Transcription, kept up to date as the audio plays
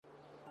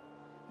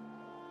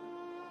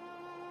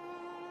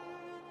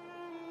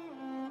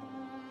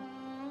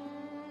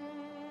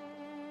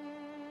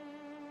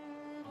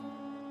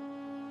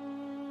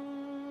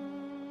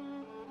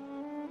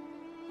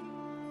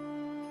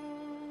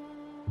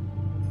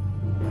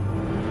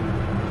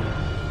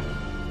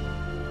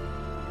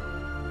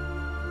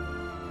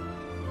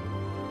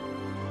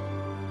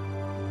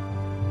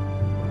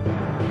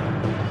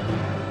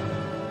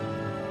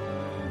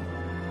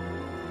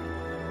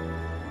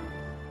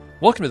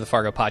Welcome to the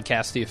Fargo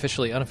Podcast, the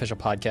officially unofficial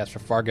podcast for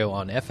Fargo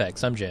on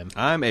FX. I'm Jim.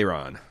 I'm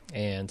Aaron.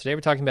 And today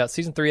we're talking about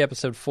Season 3,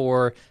 Episode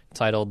 4,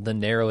 titled The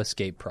Narrow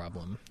Escape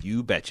Problem.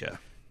 You betcha.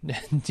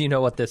 Do you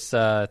know what this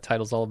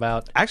title's all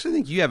about? I actually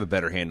think you have a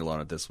better handle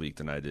on it this week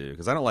than I do,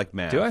 because I don't like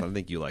math. Do I? I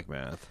think you like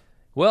math.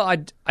 Well, I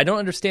don't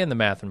understand the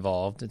math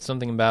involved. It's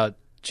something about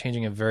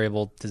changing a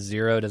variable to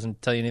zero. It doesn't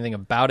tell you anything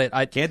about it.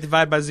 Can't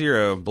divide by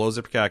zero. Blows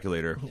up your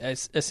calculator.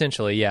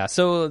 Essentially, yeah.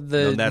 So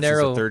that's since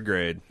the third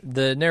grade.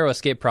 The narrow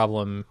escape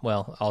problem,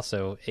 well,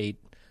 also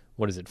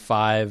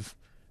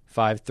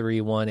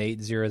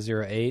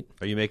 5318008.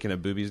 Are you making a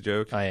boobies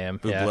joke? I am.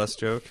 Boobless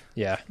joke?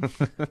 Yeah.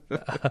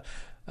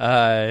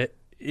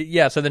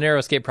 Yeah, so the narrow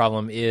escape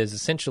problem is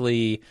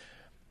essentially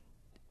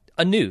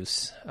a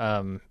noose.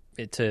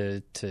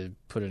 To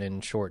put it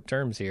in short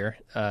terms here,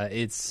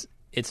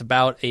 it's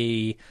about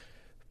a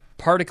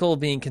particle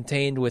being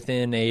contained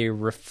within a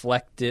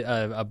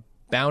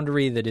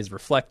boundary that is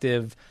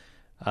reflective,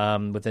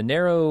 with a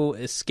narrow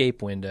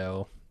escape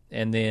window,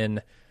 and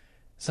then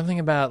something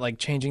about like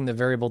changing the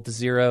variable to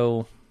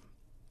zero.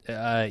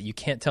 You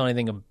can't tell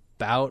anything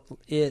about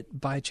it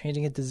by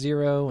changing it to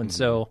zero, and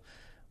so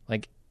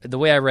like the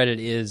way I read it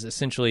is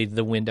essentially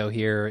the window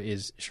here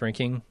is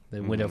shrinking,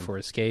 the window for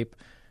escape,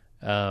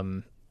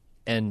 and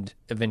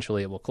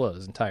eventually it will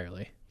close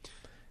entirely.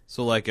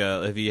 So, like,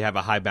 if you have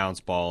a high bounce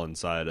ball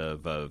inside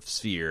of a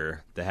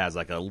sphere that has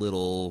like a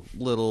little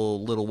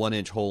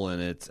 1-inch hole in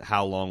it,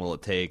 how long will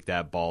it take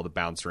that ball to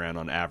bounce around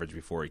on average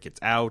before it gets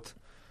out?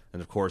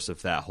 And of course,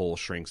 if that hole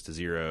shrinks to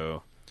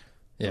zero,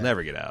 it'll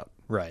never get out.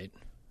 Right,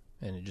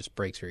 and it just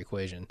breaks your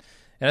equation.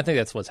 And I think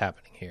that's what's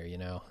happening here. You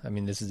know, I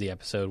mean, this is the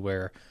episode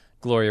where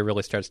Gloria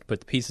really starts to put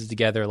the pieces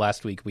together.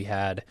 Last week we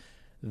had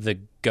the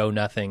go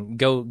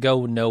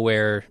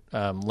nowhere,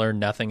 learn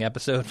nothing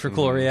episode for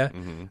Gloria.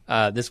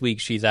 This week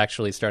she's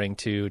actually starting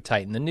to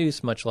tighten the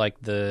noose, much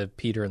like the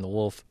Peter and the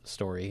Wolf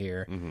story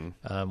here.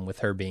 With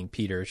her being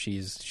Peter,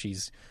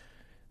 she's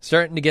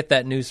starting to get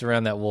that noose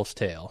around that wolf's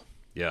tail.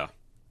 Yeah.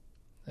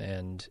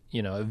 And,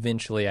 you know,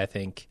 eventually I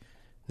think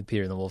the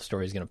Peter and the Wolf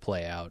story is going to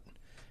play out,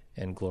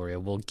 and Gloria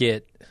will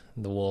get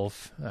the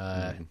wolf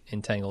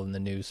entangled in the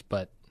noose,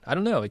 but I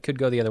don't know. It could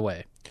go the other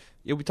way.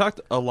 Yeah, we talked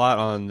a lot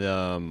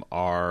on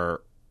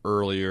our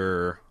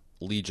earlier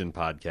Legion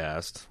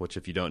podcast, which,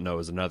 if you don't know,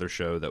 is another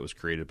show that was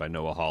created by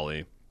Noah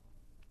Hawley,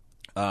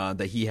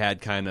 that he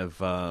had kind of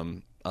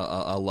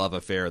a love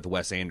affair with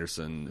Wes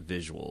Anderson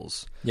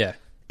visuals. Yeah.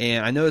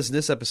 And I noticed in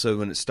this episode,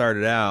 when it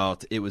started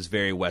out, it was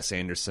very Wes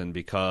Anderson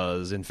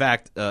because, in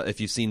fact,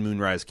 if you've seen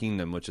Moonrise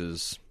Kingdom, which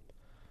is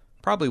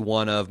probably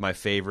one of my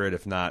favorite,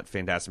 if not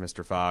Fantastic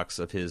Mr. Fox,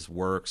 of his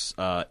works,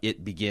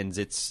 it begins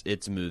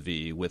its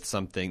movie with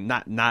something,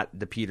 not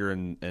the Peter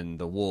and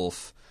the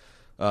Wolf,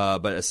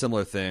 but a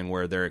similar thing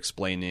where they're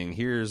explaining,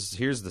 here's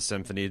the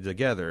symphony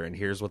together, and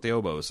here's what the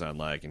oboes sound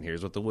like, and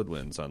here's what the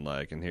woodwinds sound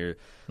like, and here,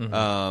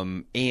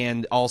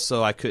 and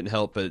also I couldn't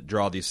help but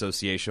draw the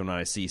association when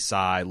I see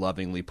Cy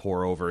lovingly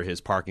pour over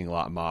his parking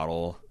lot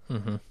model.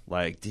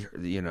 Like,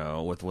 you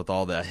know, with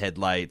all the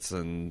headlights,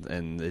 and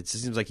it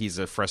seems like he's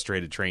a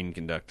frustrated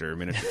miniature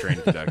train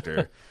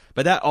conductor.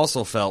 But that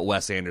also felt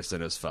Wes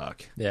Anderson as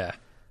fuck. Yeah.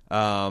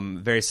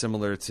 Very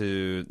similar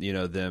to, you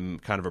know, them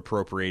kind of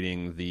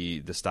appropriating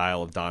the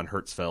style of Don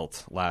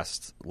Hertzfeldt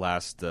last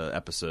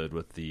episode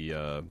with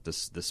the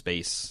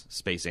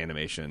space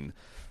animation.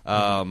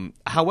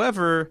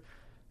 However,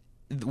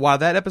 while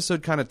that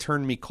episode kind of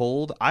turned me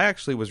cold, I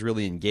actually was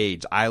really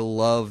engaged. I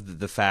loved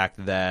the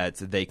fact that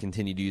they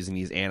continued using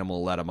these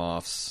animal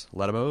let-em-offs.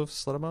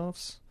 Let-em-offs?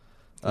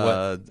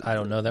 I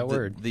don't know that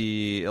word.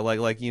 The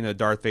like you know,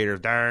 Darth Vader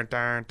is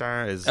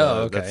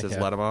that's his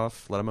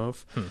let-em-off.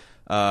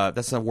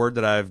 That's a word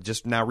that I've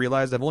just now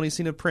realized I've only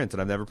seen in print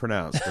and I've never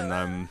pronounced. And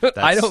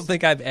I don't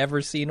think I've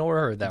ever seen or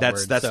heard that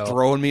word. That's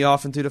throwing me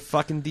off into the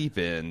fucking deep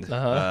end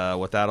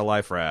without a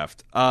life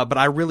raft. But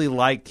I really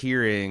liked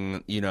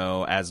hearing, you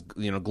know, as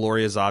you know,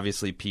 Gloria's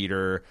obviously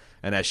Peter,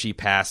 and as she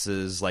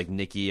passes like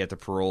Nikki at the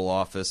parole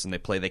office, and they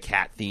play the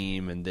cat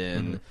theme, and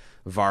then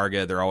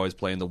Varga, they're always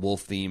playing the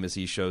wolf theme as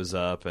he shows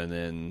up, and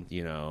then,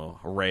 you know,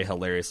 Ray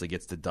hilariously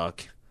gets to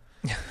duck.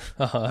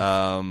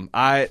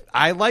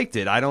 I liked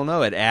it. I don't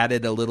know. It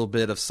added a little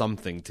bit of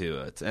something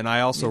to it, and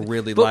I also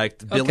really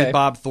liked Billy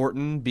Bob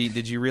Thornton.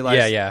 Did you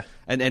realize? Yeah.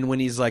 And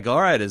when he's like,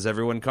 "All right, is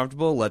everyone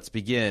comfortable? Let's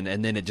begin,"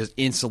 and then it just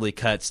instantly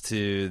cuts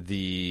to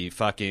the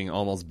fucking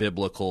almost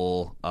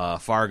biblical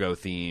Fargo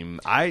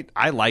theme. I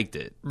liked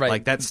it. Right.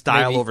 Like that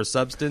style over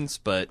substance.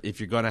 But if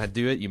you're gonna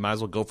do it, you might as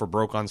well go for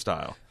broke on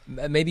style.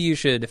 Maybe you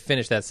should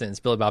finish that sentence.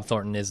 Billy Bob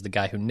Thornton is the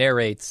guy who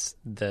narrates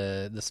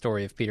the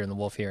story of Peter and the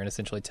Wolf here, and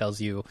essentially tells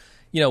you,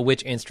 you know,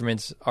 which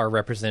instruments are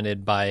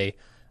represented by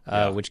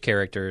which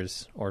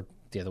characters, or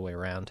the other way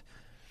around.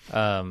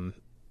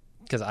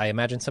 Because I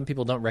imagine some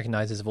people don't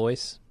recognize his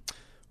voice.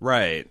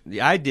 Right.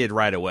 I did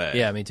right away.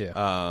 Yeah, me too.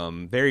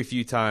 Very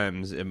few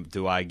times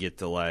do I get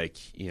to, like,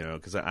 you know,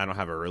 because I don't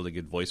have a really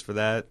good voice for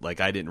that. Like,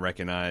 I didn't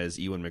recognize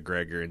Ewan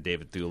McGregor and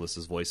David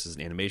Thewlis's voices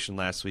in animation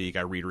last week.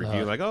 I read a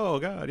review like, oh,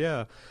 God,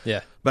 yeah.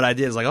 Yeah. But I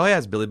did. It's like, oh, yeah,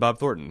 it's Billy Bob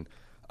Thornton.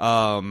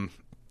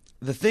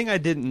 The thing I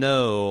didn't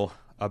know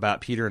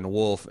about Peter and the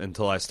Wolf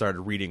until I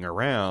started reading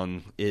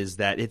around is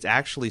that it's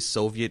actually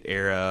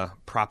Soviet-era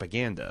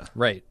propaganda.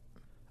 Right.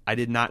 I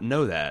did not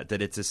know that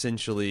it's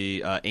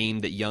essentially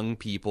aimed at young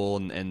people,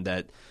 and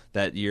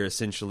that you're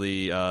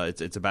essentially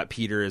it's about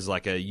Peter as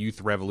like a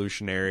youth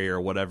revolutionary or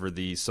whatever,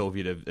 the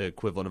Soviet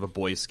equivalent of a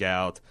Boy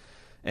Scout,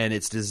 and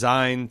it's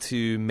designed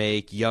to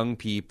make young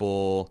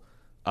people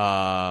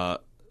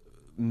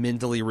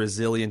mentally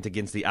resilient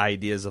against the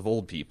ideas of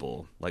old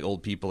people. Like,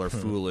 old people are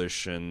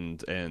foolish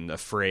and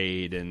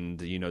afraid, and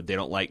they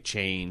don't like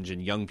change,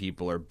 and young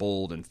people are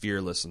bold and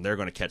fearless, and they're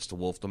going to catch the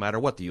wolf no matter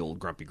what the old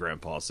grumpy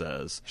grandpa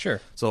says.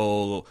 Sure.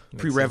 So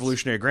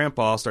pre-revolutionary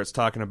grandpa starts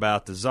talking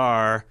about the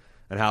Tsar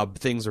and how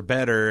things are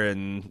better,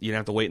 and you don't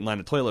have to wait in line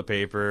of toilet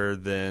paper.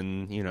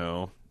 Then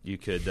you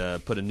could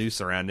put a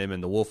noose around him,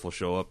 and the wolf will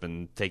show up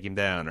and take him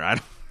down. Or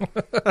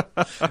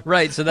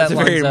right. So that's a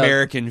very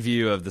American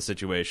view of the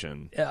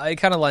situation. It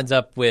kind of lines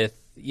up with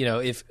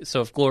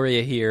if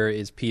Gloria here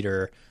is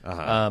Peter,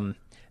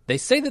 they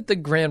say that the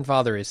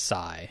grandfather is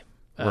Cy,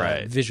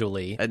 right?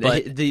 Visually, but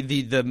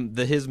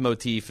the his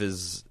motif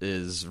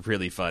is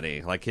really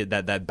funny. Like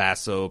that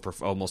basso,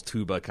 almost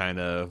tuba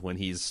kind of, when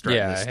he's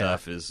strutting this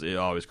stuff it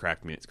always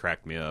cracked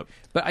me up.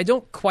 But I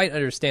don't quite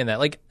understand that.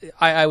 Like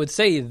I would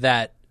say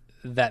that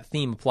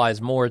theme applies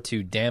more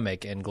to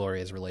Damek and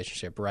Gloria's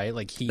relationship, right?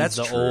 Like he's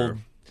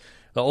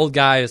the old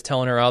guy is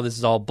telling her, "Oh, this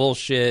is all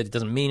bullshit. It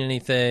doesn't mean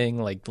anything.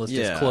 Like, let's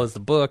just close the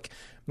book."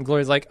 And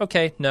Gloria's like,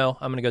 "Okay, no,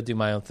 I'm going to go do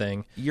my own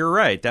thing." You're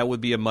right. That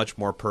would be a much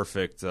more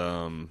perfect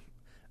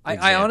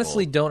I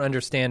honestly don't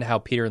understand how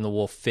Peter and the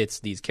Wolf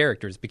fits these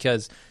characters,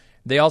 because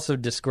they also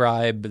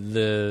describe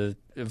the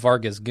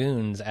Vargas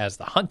goons as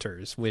the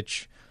hunters,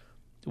 which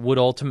would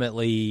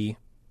ultimately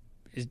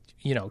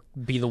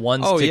be the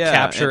ones to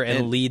capture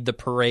and lead the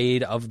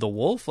parade of the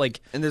wolf. And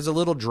there's a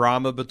little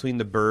drama between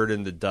the bird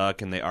and the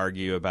duck, and they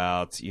argue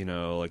about,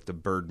 like the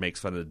bird makes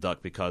fun of the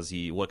duck because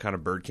what kind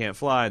of bird can't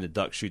fly, and the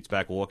duck shoots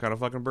back, well, what kind of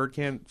fucking bird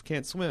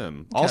can't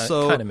swim?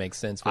 Also, kind of makes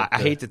sense.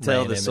 I hate to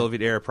tell the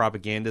Soviet era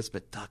propagandists,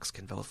 but ducks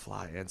can both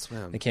fly and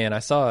swim. They can. I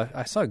saw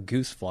a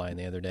goose flying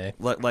the other day.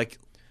 Like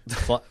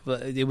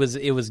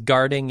it was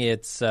guarding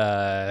its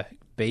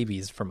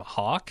babies from a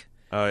hawk.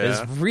 Oh yeah, it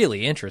was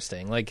really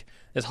interesting. Like,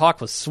 this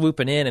hawk was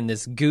swooping in, and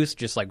this goose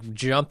just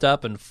jumped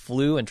up and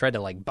flew and tried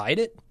to bite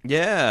it.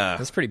 Yeah,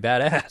 that's pretty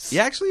badass.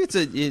 Yeah, actually,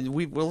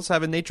 let's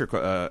have a nature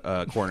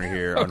corner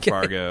here on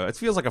Fargo. It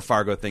feels like a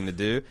Fargo thing to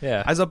do.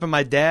 Yeah, I was up in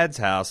my dad's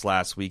house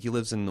last week. He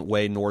lives in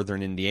way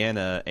northern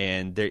Indiana,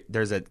 and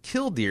there's a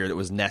killdeer that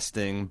was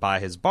nesting by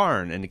his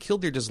barn, and the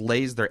killdeer just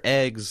lays their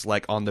eggs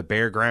on the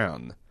bare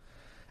ground.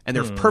 And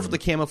they're perfectly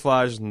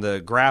camouflaged in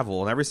the gravel.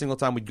 And every single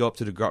time we'd go up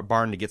to the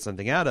barn to get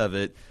something out of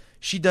it,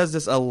 she does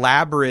this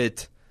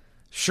elaborate.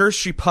 Sure,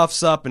 she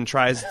puffs up and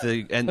tries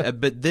to,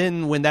 but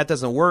then when that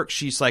doesn't work,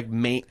 she's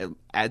the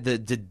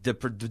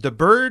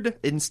bird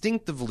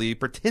instinctively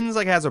pretends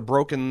like it has a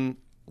broken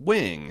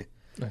wing,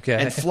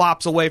 and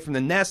flops away from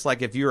the nest.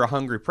 Like, if you're a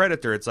hungry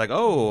predator, it's like,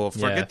 oh,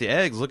 forget the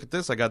eggs. Look at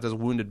this, I got this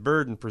wounded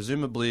bird. And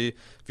presumably,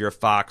 if you're a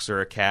fox or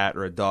a cat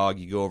or a dog,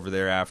 you go over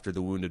there after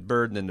the wounded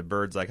bird, and then the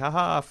bird's like,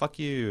 haha, fuck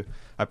you,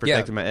 I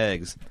protected my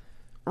eggs.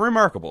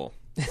 Remarkable.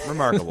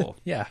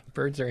 Yeah,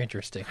 birds are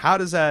interesting. How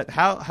does that?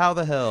 How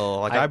the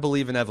hell? I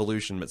believe in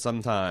evolution, but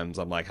sometimes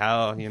I'm like,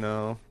 how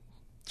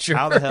Sure.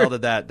 How the hell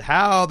did that?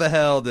 How the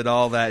hell did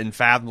all that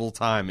unfathomable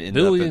time end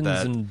billions up at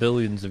that? and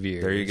billions of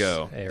years? There you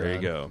go. Aaron. There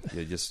you go.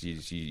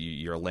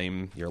 You're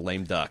a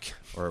lame duck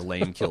or a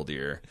lame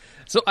killdeer.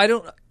 So I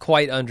don't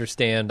quite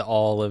understand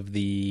all of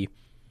the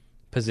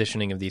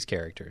positioning of these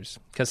characters,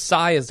 because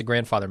Cy as the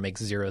grandfather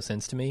makes zero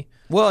sense to me.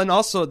 Well, and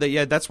also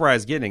that's where I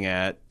was getting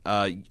at.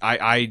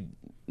 I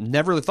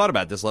never really thought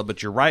about this, love,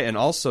 but you're right. And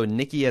also,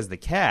 Nikki as the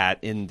cat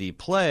in the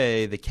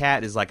play, the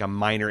cat is like a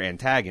minor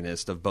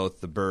antagonist of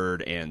both the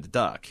bird and the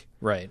duck.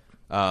 Right.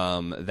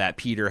 That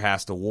Peter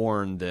has to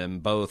warn them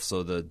both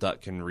so the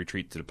duck can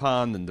retreat to the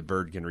pond and the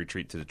bird can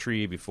retreat to the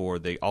tree before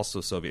they. Also,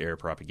 Soviet-era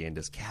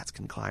propagandist, cats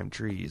can climb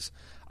trees.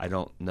 I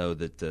don't know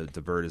that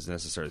the bird is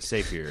necessarily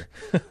safe here.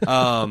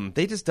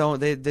 They just don't.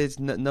 There's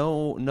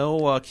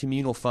no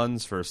communal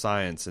funds for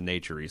science and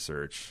nature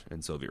research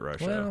in Soviet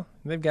Russia. Well,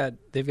 they've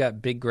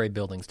got big gray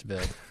buildings to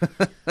build.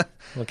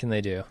 What can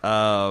they do?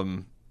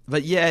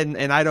 But yeah,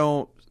 and I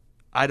don't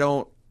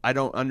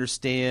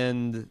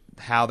understand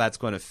how that's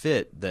going to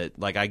fit. That,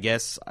 I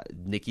guess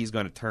Nikki's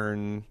going to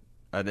turn.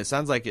 And it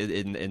sounds like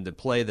in the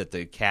play that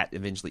the cat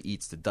eventually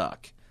eats the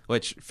duck.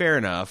 Which, fair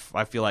enough.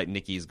 I feel like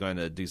Nikki's going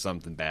to do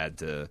something bad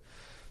to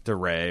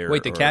Ray.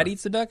 Wait, the cat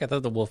eats the duck? I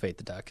thought the wolf ate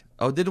the duck.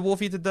 Oh, did the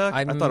wolf eat the duck?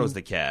 I thought it was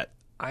the cat.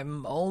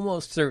 I'm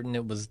almost certain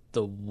it was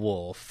the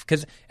wolf.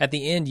 Because at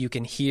the end, you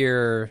can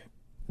hear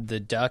the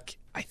duck,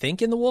 I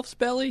think, in the wolf's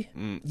belly?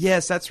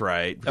 Yes, that's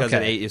right. Because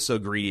it's so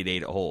greedy it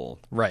ate it whole.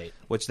 Right.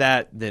 Which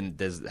how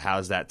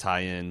does that tie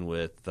in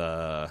with...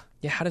 how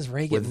does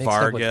Ray get mixed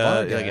Varga?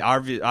 up with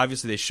Varga?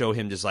 Obviously, they show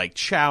him just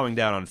chowing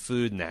down on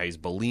food and how he's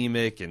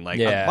bulimic. And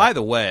by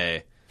the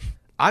way,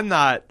 I'm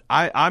not.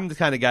 I'm the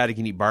kind of guy that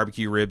can eat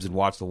barbecue ribs and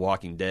watch The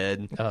Walking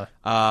Dead.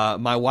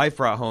 My wife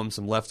brought home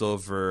some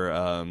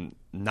leftover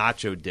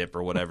nacho dip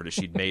or whatever that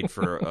she'd made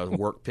for a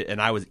work pit,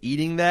 and I was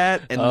eating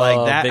that and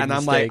like that, and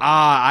I'm like,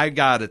 I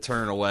gotta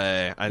turn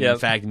away and in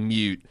fact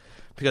mute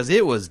because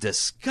it was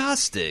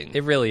disgusting.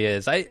 It really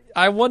is.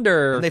 I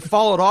wonder. And they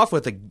followed off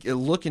with a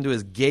look into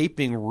his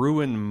gaping,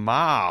 ruined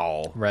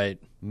maw. Right.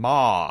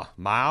 Maw.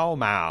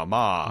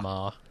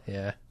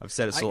 Yeah. I've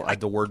said it so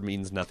the word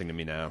means nothing to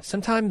me now.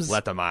 Sometimes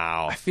let them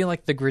out. I feel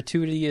like the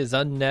gratuity is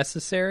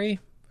unnecessary,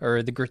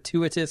 or the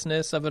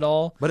gratuitousness of it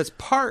all. But it's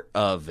part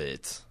of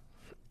it.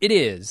 It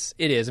is.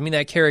 It is. I mean,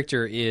 that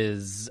character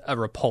is a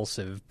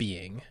repulsive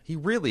being. He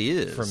really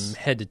is. From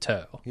head to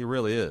toe. He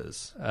really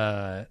is.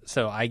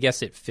 So I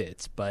guess it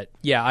fits. But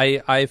yeah,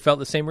 I felt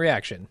the same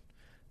reaction.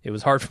 It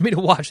was hard for me to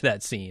watch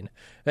that scene.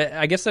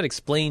 I guess that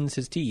explains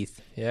his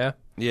teeth. Yeah.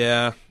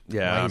 Yeah.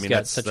 I mean,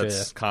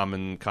 that's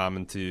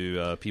common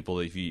to people.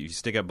 If you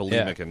stick up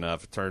bulimic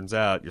enough, it turns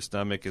out your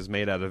stomach is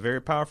made out of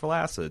very powerful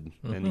acid,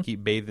 and you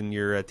keep bathing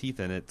your teeth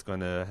in it, it's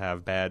going to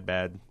have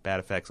bad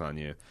effects on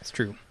you. It's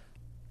true.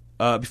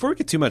 Before we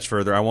get too much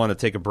further, I want to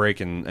take a break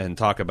and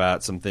talk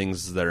about some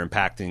things that are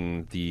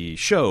impacting the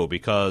show,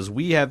 because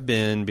we have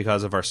been,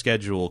 because of our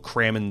schedule,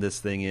 cramming this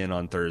thing in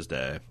on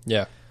Thursday.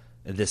 Yeah.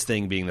 This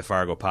thing being the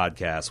Fargo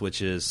podcast,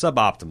 which is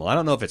suboptimal. I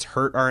don't know if it's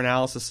hurt our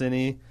analysis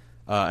any,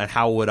 and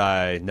how would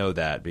I know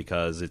that?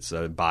 Because it's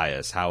a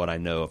bias. How would I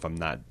know if I'm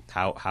not?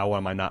 How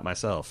am I not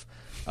myself?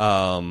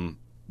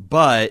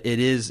 But it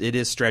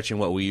is stretching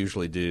what we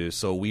usually do.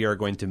 So we are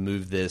going to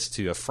move this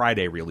to a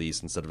Friday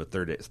release instead of a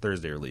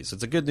Thursday release.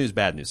 It's a good news,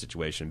 bad news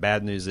situation.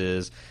 Bad news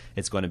is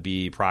it's going to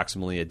be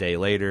approximately a day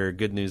later.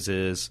 Good news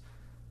is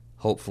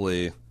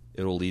hopefully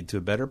it'll lead to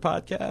a better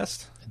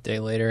podcast. A day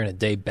later and a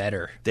day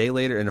better. Day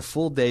later and a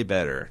full day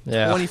better.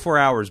 Yeah. 24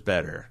 hours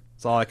better.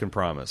 That's all I can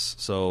promise.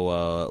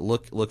 So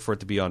look for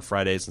it to be on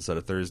Fridays instead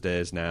of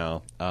Thursdays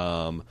now.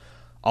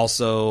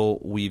 Also,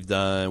 we do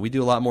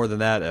a lot more than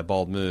that at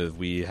Bald Move.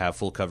 We have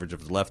full coverage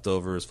of The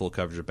Leftovers, full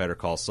coverage of Better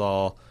Call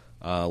Saul.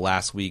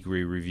 Last week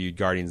we reviewed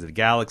Guardians of the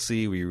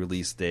Galaxy. We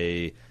released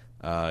a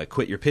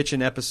Quit Your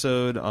Pitching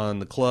episode on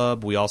the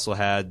club. We also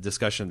had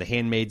discussion of The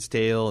Handmaid's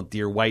Tale,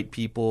 Dear White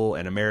People,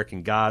 and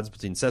American Gods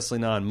between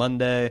Cecily on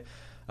Monday.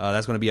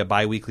 That's going to be a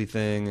bi-weekly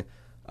thing.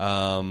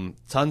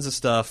 Tons of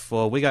stuff.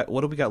 Well, what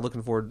do we got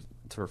looking forward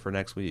to for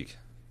next week?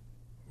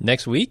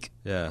 Next week?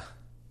 Yeah.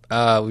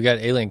 We got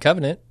Alien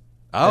Covenant.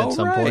 Oh, at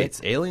some right. point.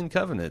 Alien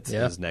Covenant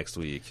is next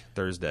week,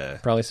 Thursday.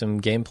 Probably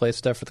some gameplay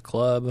stuff for the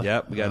club.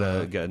 Yep, we got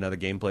another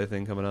gameplay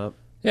thing coming up.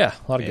 Yeah,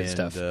 a lot of good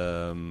stuff.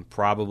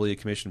 Probably a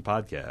commissioned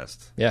podcast.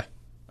 Yeah.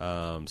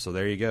 So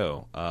there you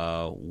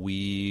go.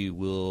 We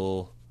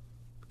will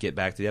get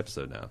back to the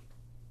episode now.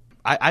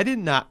 I did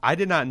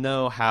not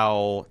know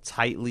how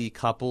tightly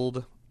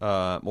coupled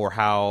or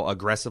how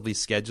aggressively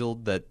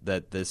scheduled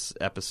that this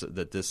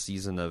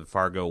season of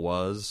Fargo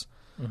was.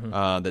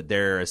 Mm-hmm. That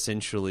they're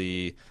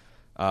essentially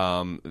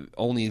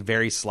only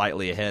very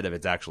slightly ahead of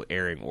its actual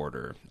airing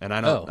order, and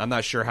I'm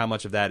not sure how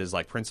much of that is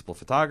like principal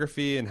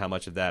photography and how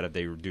much of that if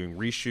they were doing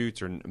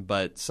reshoots,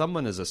 but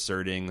someone is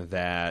asserting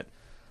that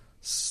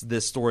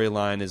this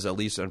storyline is at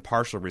least a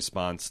partial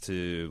response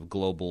to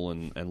global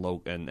and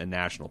local and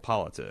national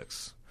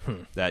politics.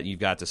 That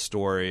you've got the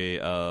story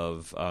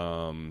of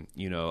a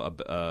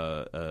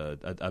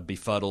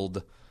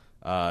befuddled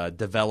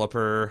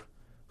developer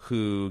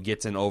who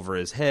gets in over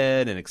his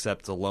head and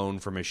accepts a loan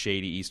from a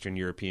shady Eastern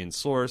European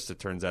source that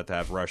turns out to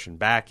have Russian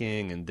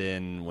backing, and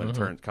then when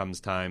it comes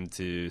time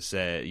to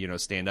say,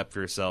 stand up for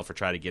yourself or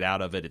try to get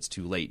out of it, it's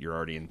too late. You're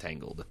already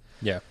entangled.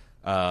 Yeah.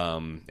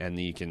 And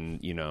you can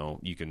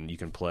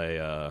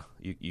play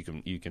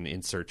you can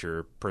insert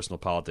your personal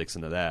politics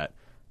into that.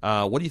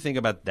 What do you think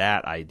about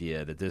that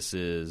idea that this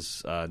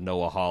is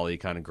Noah Hawley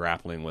kind of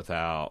grappling with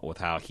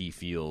how he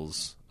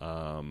feels?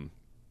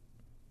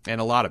 And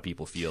a lot of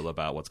people feel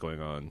about what's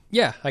going on.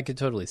 Yeah, I could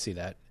totally see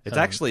that. It's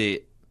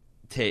actually,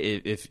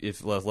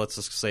 if let's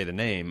just say the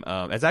name,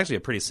 it's actually a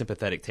pretty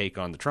sympathetic take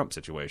on the Trump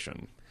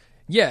situation.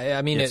 Yeah,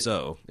 I mean, if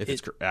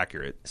it's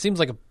accurate, seems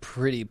like a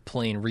pretty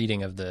plain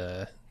reading of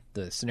the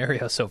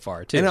scenario so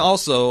far, too. And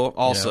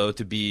also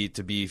to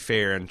be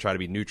fair and try to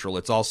be neutral,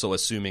 it's also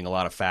assuming a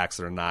lot of facts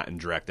that are not in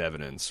direct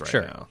evidence right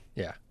now.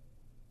 Yeah.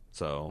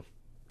 So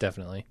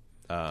definitely.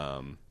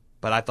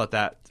 But I thought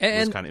that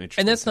was kind of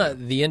interesting. And that's not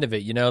the end of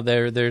it.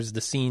 There's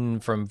the scene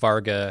from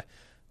Varga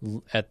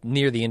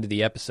near the end of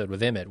the episode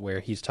with Emmett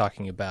where he's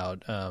talking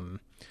about,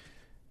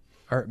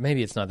 or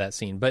maybe it's not that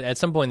scene, but at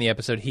some point in the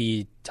episode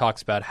he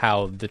talks about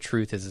how the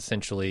truth is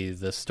essentially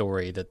the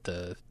story that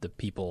the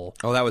people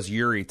Oh, that was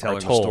Yuri telling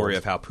the story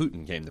of how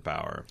Putin came to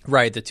power.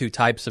 Right, the two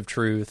types of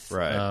truth.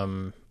 Right.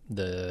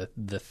 The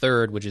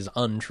third, which is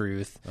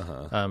untruth,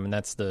 and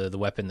that's the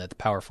weapon that the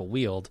powerful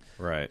wield.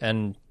 Right.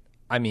 And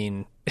I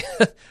mean,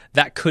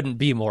 that couldn't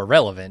be more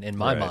relevant in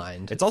my Right.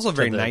 mind. It's also to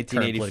very the current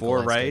 1984,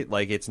 political right? landscape.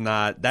 Like it's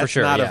not that's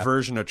sure, not yeah. a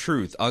version of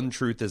truth.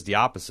 Untruth is the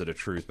opposite of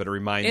truth, but it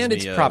reminds And me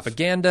it's of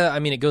propaganda. I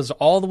mean, it goes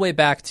all the way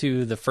back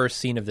to the first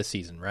scene of the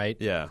season, right?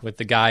 Yeah. With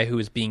the guy who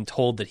is being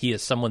told that he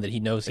is someone that he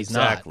knows he's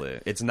not. Exactly.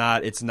 It's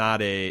not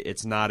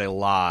a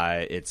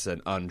lie, it's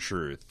an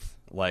untruth.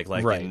 Like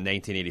Right. in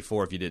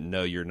 1984, if you didn't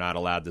know, you're not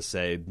allowed to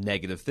say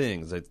negative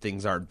things. Like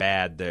things aren't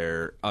bad,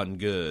 they're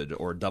ungood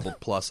or double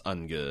plus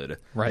ungood.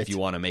 Right. If you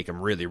want to make them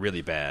really,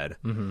 really bad.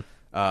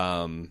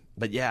 Mm-hmm.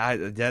 But yeah,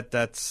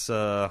 that's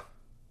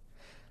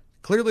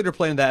clearly they're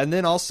playing that, and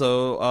then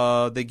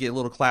also they get a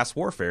little class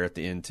warfare at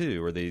the end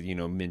too, where they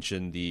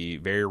mention the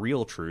very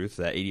real truth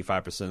that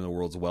 85% of the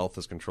world's wealth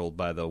is controlled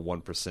by the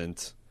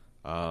 1%,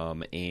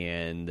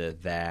 and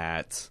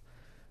that.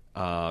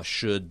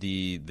 Should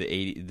the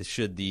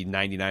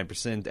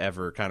 99%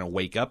 ever kind of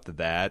wake up to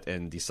that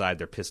and decide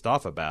they're pissed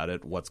off about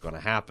it, what's going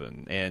to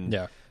happen? And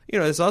Yeah.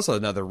 it's also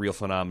another real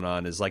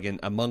phenomenon is like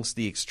amongst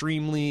the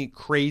extremely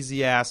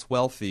crazy ass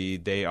wealthy,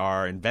 they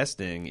are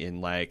investing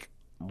in like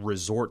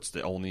resorts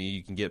that only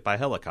you can get by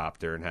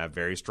helicopter and have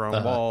very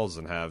strong walls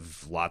and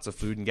have lots of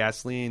food and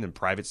gasoline and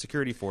private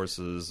security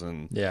forces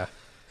and Yeah.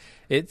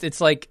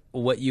 It's like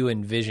what you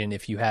envision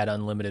if you had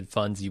unlimited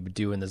funds you would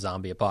do in the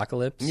zombie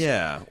apocalypse.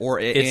 yeah, or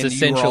It's and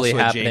essentially you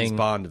were also a James happening-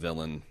 Bond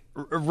villain.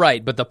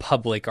 Right, but the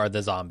public are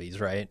the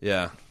zombies, right?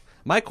 Yeah.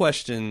 My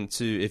question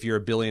to if you're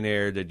a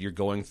billionaire that you're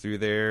going through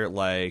there,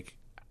 like,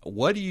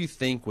 what do you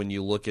think when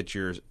you look at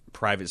your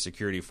private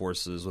security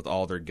forces with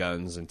all their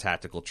guns and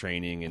tactical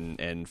training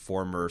and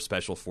former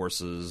special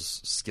forces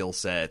skill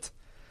set?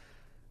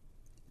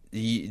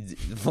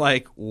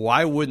 Like,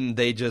 why wouldn't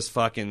they just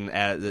fucking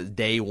at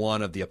day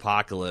one of the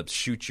apocalypse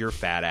shoot your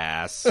fat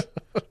ass,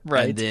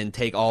 Right. and then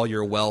take all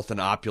your wealth and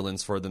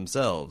opulence for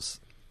themselves?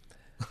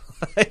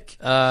 Like,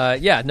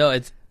 Yeah, no,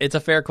 it's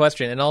a fair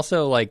question. And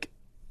also like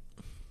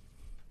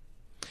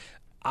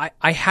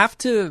I have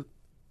to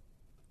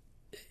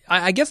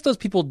I guess those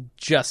people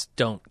just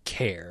don't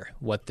care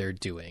what they're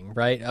doing,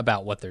 right?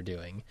 About what they're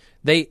doing.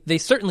 They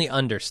certainly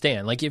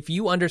understand. Like if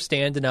you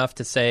understand enough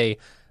to say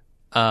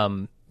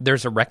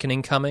there's a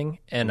reckoning coming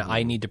and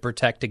I need to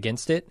protect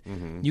against it,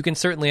 you can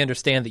certainly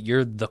understand that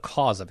you're the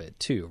cause of it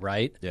too,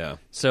 right? yeah.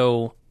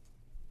 So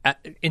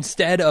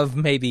instead of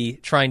maybe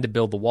trying to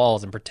build the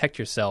walls and protect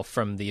yourself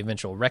from the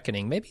eventual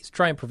reckoning, maybe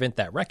try and prevent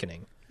that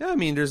reckoning. Yeah, I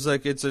mean, there's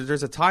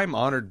a time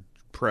honored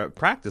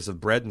practice of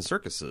bread and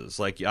circuses.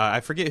 Like I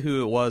forget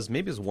who it was.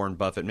 Maybe it was Warren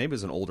Buffett. Maybe it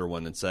was an older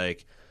one. It's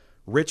like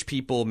rich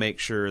people make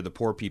sure the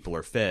poor people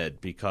are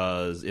fed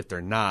because if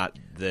they're not,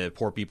 the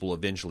poor people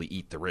eventually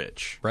eat the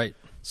rich. Right.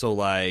 So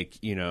like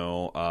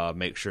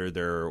make sure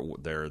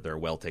they're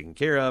well taken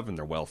care of and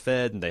they're well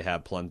fed and they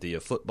have plenty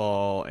of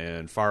football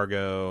and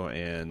Fargo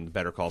and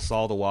Better Call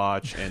Saul to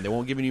watch and they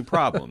won't give you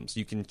problems.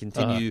 You can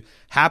continue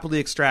happily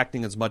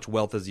extracting as much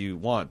wealth as you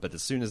want, but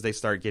as soon as they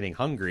start getting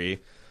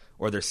hungry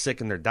or they're sick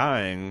and they're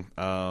dying,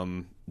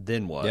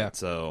 then what? Yeah.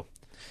 So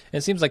And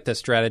it seems like the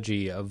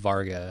strategy of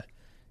Varga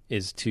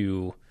is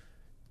to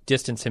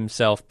distance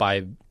himself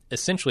by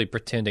essentially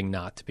pretending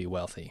not to be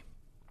wealthy,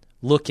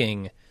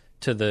 looking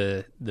to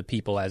the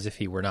people as if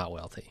he were not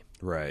wealthy.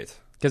 right.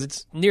 Because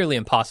it's nearly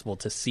impossible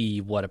to see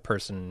what a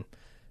person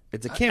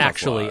It's a camouflage.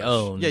 actually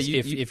owns Yeah,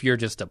 if you're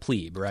just a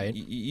plebe, right?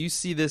 you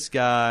see this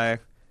guy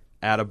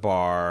at a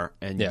bar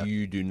and Yeah.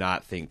 you do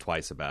not think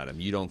twice about him.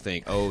 You don't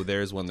think, oh,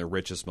 there's one of the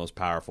richest, most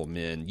powerful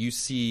men. You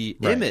see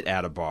Right. Emmett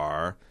at a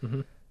bar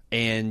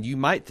and you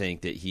might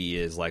think that he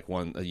is like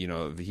one,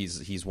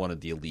 he's one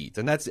of the elite.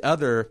 And that's the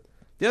other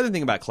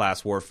thing about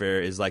class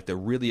warfare is like the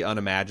really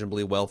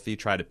unimaginably wealthy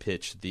try to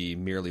pitch the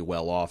merely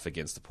well-off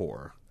against the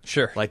poor.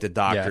 Sure. Like the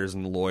doctors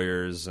and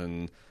lawyers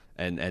and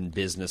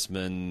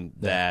businessmen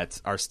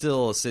that are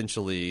still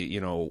essentially,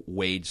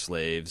 wage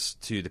slaves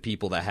to the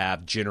people that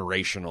have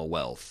generational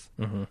wealth.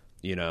 And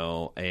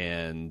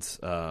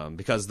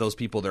because those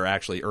people that are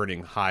actually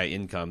earning high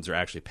incomes are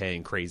actually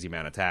paying crazy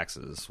amount of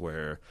taxes,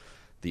 where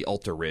the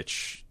ultra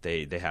rich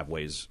they have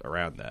ways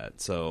around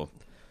that. So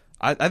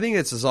I think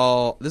this is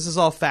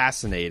all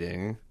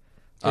fascinating.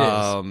 It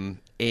is.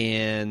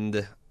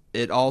 And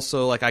it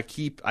also like I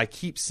keep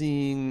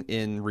seeing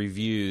in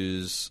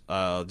reviews,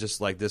 just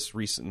like this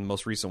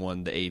most recent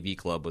one, the AV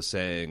Club was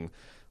saying,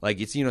 like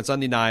it's it's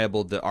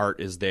undeniable the art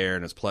is there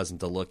and it's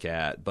pleasant to look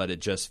at, but it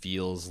just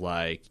feels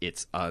like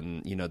it's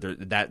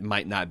that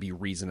might not be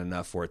reason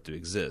enough for it to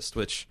exist.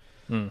 Which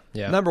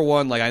Yeah. number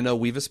one, like I know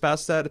we've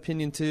espoused that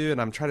opinion too, and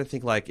I'm trying to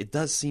think like it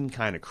does seem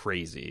kind of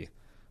crazy.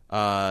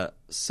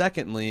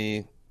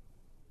 Secondly,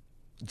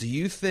 do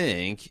you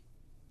think?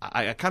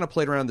 I kind of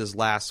played around this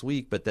last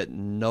week, but that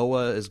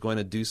Noah is going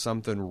to do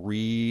something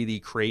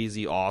really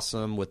crazy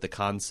awesome with the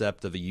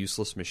concept of a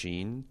useless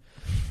machine.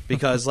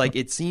 Because, like,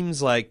 it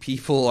seems like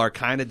people are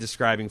kind of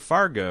describing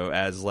Fargo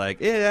as,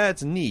 like, yeah,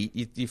 it's neat.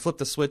 You flip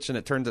the switch and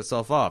it turns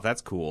itself off.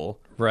 That's cool.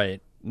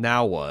 Right.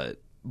 Now what?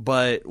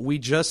 But we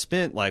just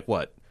spent, like,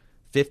 what,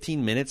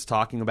 15 minutes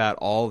talking about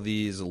all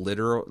these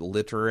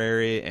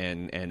literary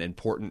and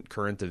important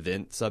current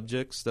event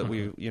subjects that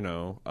we, you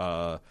know.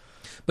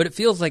 But it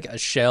feels like a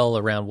shell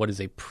around what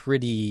is a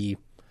pretty,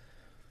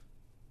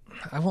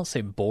 I won't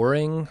say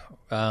boring,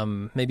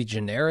 maybe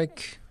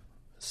generic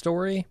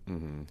story.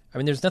 Mm-hmm. I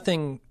mean, there's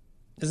nothing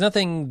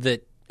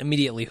that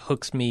immediately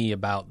hooks me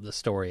about the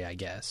story, I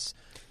guess.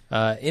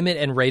 Emmett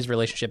and Ray's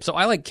relationship. So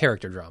I like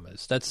character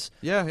dramas. That's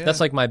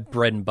like my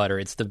bread and butter.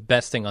 It's the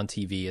best thing on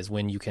TV is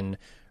when you can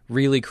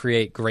really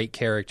create great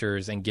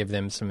characters and give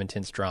them some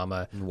intense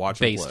drama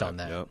based on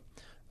that. Yep.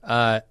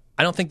 I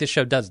don't think this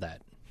show does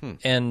that.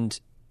 And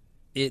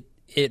it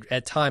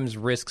at times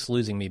risks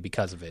losing me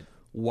because of it.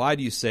 Why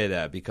do you say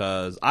that?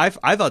 Because I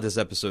thought this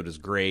episode was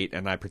great,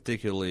 and I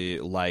particularly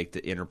liked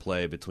the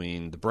interplay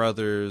between the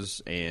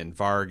brothers and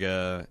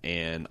Varga,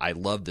 and I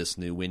love this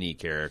new Winnie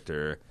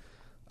character,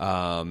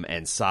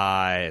 and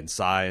Sai,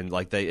 and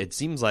like it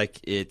seems like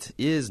it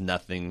is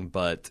nothing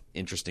but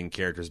interesting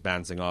characters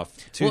bouncing off.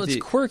 It's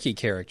quirky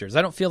characters.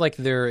 I don't feel like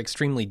they're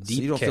extremely deep.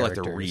 So you don't characters.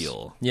 feel like they're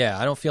real. Yeah,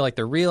 I don't feel like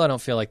they're real. I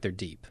don't feel like they're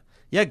deep.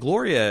 Yeah,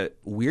 Gloria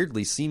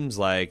weirdly seems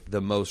like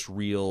the most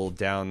real,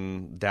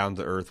 down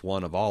to earth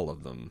one of all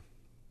of them,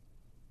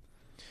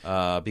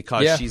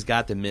 because she's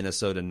got the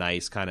Minnesota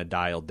nice kind of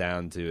dialed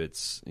down to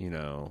its, you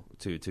know,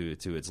 to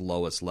its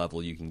lowest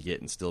level you can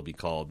get and still be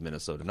called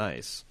Minnesota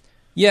nice.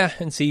 Yeah,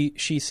 and she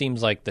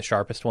seems like the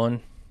sharpest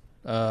one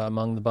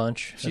among the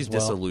bunch. She's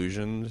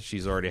disillusioned.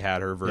 She's already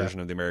had her version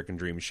of the American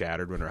dream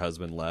shattered when her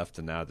husband left,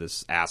 and now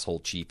this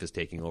asshole chief is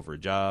taking over a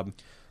job.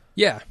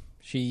 Yeah.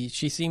 She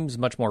seems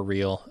much more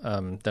real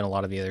than a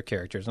lot of the other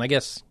characters. And I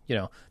guess, you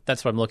know,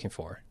 that's what I'm looking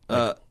for.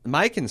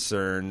 My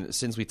concern,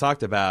 since we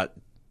talked about,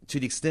 to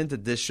the extent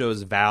that this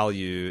shows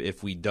value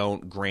if we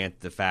don't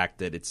grant the fact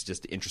that it's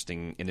just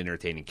interesting and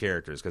entertaining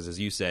characters, because as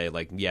you say,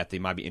 like, yeah, they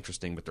might be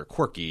interesting, but they're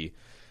quirky,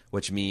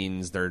 which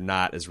means they're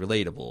not as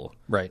relatable.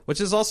 Right.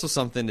 Which is also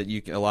something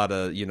that a lot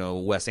of, you know,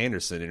 Wes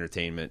Anderson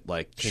entertainment,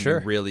 like, can you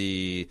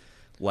really...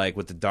 Like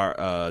with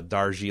the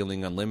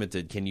Darjeeling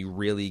Unlimited, can you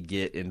really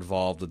get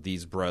involved with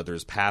these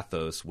brothers'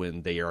 pathos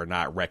when they are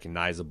not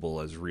recognizable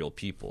as real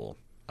people?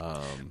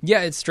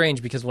 Yeah, it's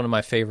strange because one of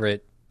my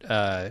favorite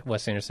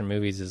Wes Anderson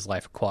movies is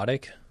Life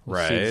Aquatic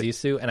with Steve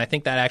Zissou, and I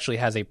think that actually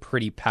has a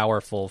pretty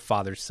powerful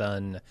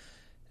father-son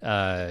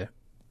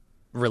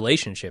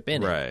relationship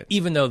in it.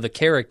 Even though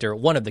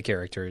one of the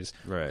characters,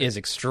 is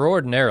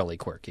extraordinarily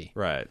quirky.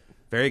 Right.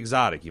 Very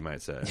exotic, you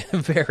might say.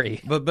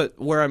 Very. But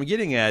where I'm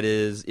getting at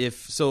is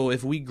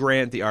if we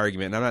grant the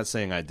argument, and I'm not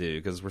saying I do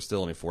because we're still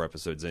only 4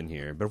 episodes in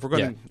here, but if we're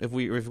going to if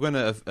we're going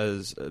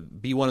to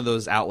be one of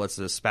those outlets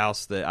that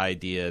espouse the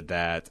idea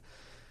that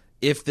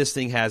if this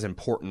thing has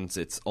importance,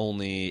 it's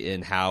only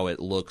in how it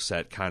looks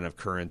at kind of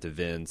current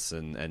events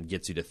and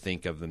gets you to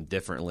think of them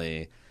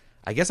differently.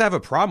 I guess I have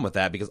a problem with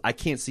that because I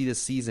can't see this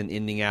season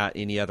ending out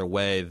any other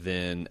way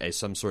than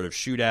some sort of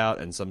shootout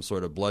and some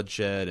sort of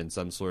bloodshed and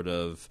some sort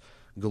of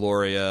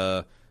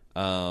Gloria,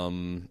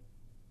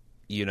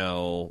 you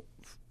know,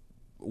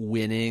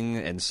 winning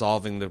and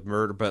solving the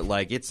murder, but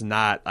like it's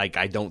not like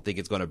I don't think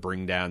it's going to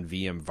bring down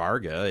VM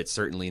Varga. It's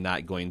certainly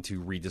not going to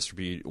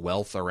redistribute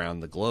wealth around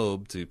the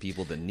globe to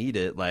people that need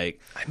it. Like,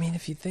 I mean,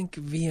 if you think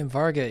VM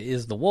Varga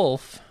is the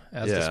wolf,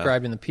 as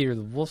described in the Peter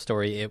the Wolf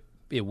story,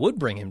 it would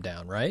bring him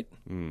down, right?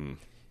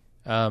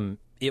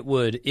 It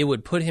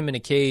would put him in a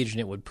cage, and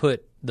it would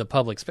put the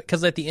public,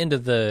 because at the end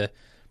of the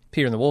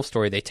Peter and the Wolf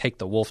story, they take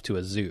the wolf to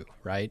a zoo,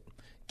 right?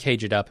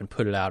 Cage it up and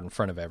put it out in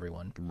front of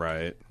everyone.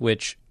 Right.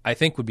 Which I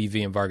think would be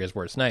VM Varga's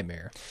worst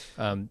nightmare,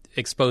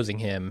 exposing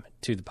him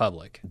to the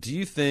public. Do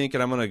you think,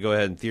 and I'm going to go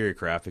ahead and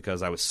theorycraft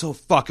because I was so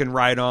fucking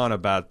right on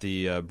about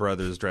the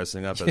brothers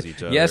dressing up as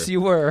each other. Yes,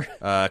 you were.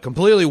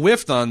 Completely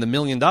whiffed on the $1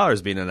 million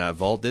being in that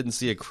vault. Didn't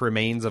see a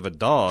remains of a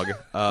dog.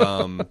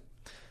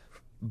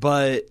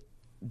 But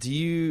do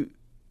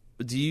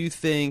you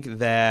think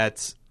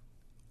that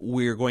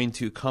we're going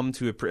to come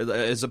to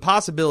there's a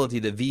possibility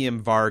that VM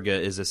Varga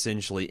is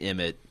essentially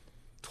Emmett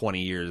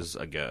 20 years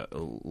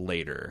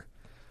later,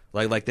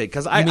 like that?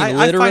 Because I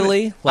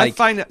literally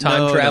find it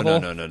time travel.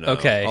 No.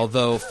 Okay.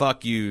 Although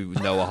fuck you,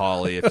 Noah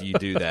Hawley, if you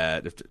do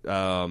that.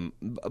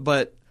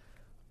 But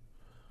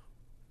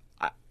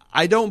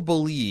I don't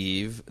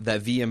believe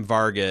that VM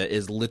Varga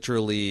is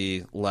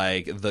literally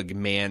like the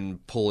man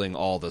pulling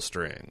all the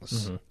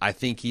strings. Mm-hmm. I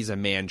think he's a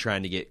man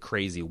trying to get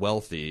crazy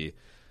wealthy.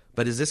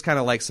 But is this kind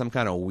of like some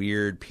kind of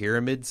weird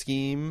pyramid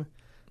scheme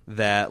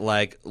that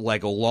like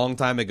a long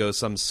time ago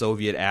some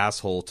Soviet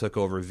asshole took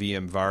over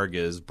VM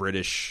Varga's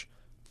British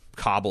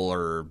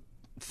cobbler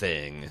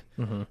thing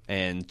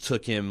and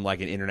took him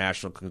like an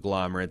international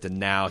conglomerate, and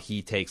now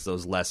he takes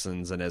those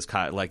lessons and is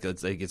like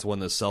it's one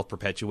of those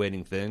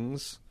self-perpetuating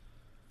things?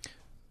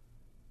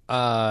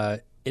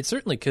 It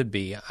certainly could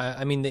be.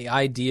 I mean, the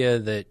idea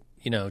that,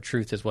 you know,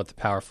 truth is what the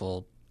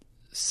powerful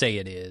say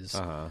it is,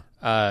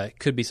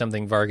 could be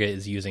something Varga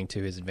is using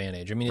to his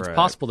advantage. I mean, it's Right.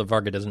 possible that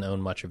Varga doesn't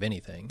own much of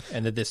anything,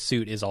 and that this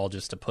suit is all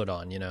just a put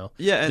on, Yeah,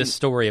 and- this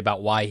story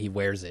about why he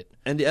wears it.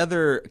 And the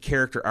other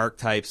character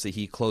archetypes that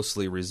he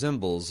closely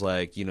resembles,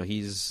 like,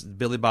 he's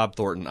Billy Bob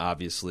Thornton,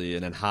 obviously,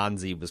 and then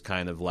Hansi was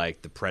kind of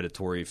like the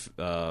predatory,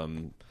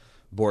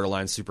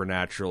 borderline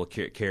supernatural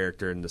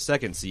character in the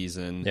second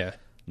season. Yeah,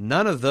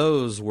 None of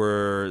those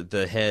were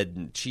the head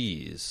and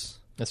cheese.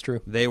 that's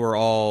true. They were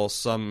all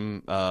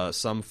some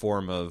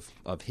form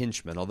of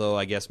henchman, although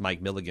I guess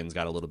Mike Milligan's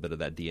got a little bit of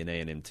that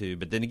DNA in him too.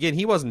 But then again,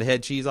 he wasn't the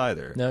head cheese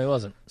either. No, he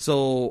wasn't.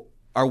 So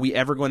are we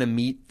ever going to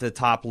meet the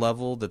top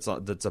level that's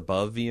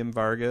above VM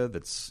Varga?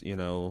 That's,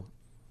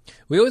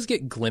 We always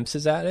get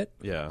glimpses at it.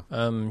 yeah.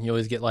 You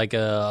always get like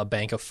a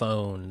bank of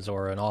phones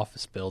or an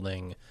office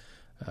building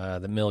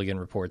that Milligan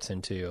reports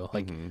into.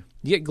 Like you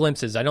get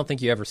glimpses. I don't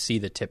think you ever see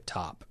the tip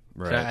top.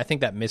 Right. And I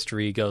think that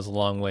mystery goes a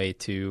long way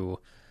to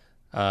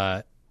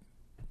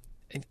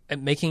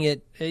making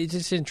it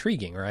just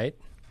intriguing, right?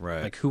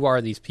 Right. Like, who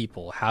are these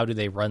people? How do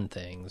they run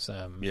things?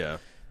 Yeah.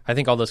 I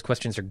think all those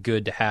questions are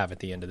good to have at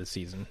the end of the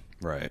season.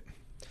 Right.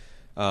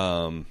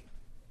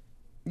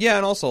 Yeah,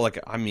 and also, like,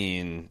 I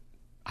mean,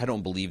 I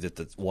don't believe that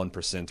the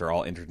 1% are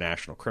all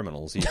international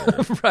criminals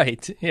either.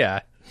 Right.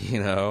 Yeah.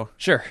 Sure.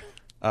 Sure.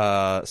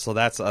 So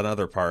that's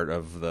another part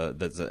of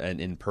that's an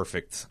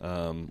imperfect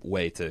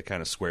way to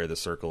kind of square the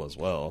circle as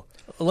well.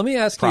 Let me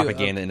ask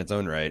Propaganda in its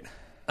own right.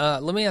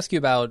 Let me ask you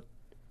about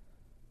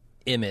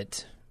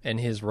Emmett and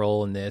his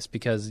role in this,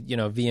 because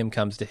VM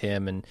comes to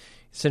him and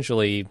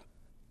essentially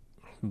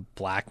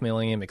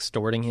blackmailing him,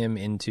 extorting him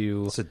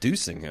into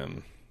Seducing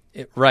him.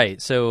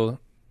 right. So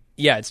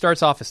yeah, it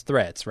starts off as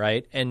threats,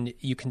 right? And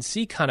you can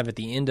see kind of at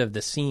the end of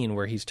the scene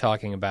where he's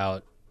talking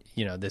about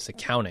this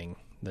accounting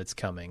that's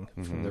coming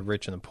from the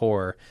rich and the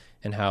poor,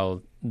 and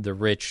how the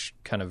rich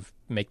kind of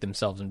make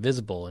themselves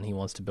invisible, and he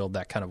wants to build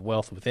that kind of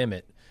wealth with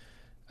Emmett.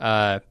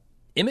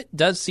 Emmett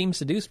does seem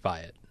seduced by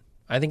it.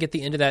 I think at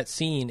the end of that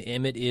scene,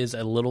 Emmett is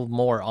a little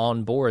more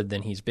on board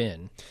than he's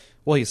been.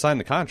 Well, he signed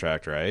the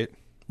contract, right?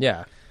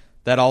 Yeah.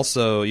 That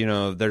also,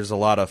 there's a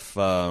lot of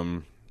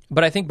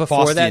But I think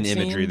before that Faustian scene,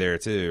 imagery there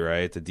too,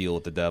 right? To deal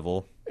with the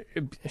devil,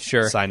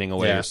 sure, signing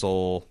away Yeah. your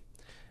soul.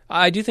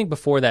 I do think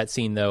before that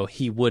scene, though,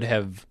 he would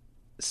have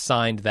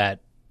signed that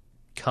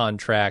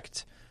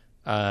contract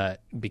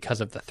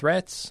because of the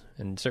threats,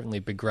 and certainly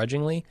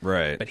begrudgingly.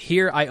 Right. But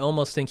here, I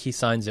almost think he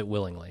signs it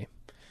willingly,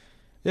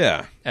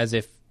 Yeah. as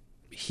if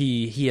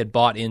he had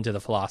bought into the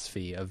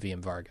philosophy of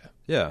VM Varga,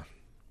 Yeah.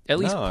 at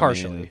least No, I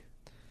partially.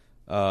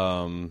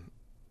 mean,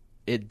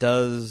 it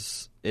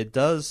does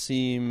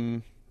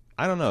seem,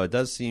 I don't know, it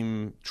does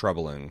seem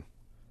troubling.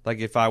 Like,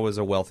 if I was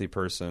a wealthy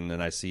person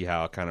and I see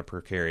how kind of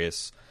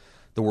precarious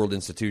the world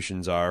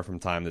institutions are from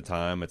time to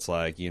time, it's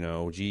like,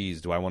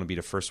 geez, do I want to be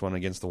the first one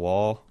against the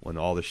wall when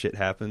all the shit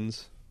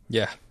happens?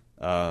 Yeah.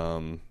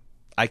 I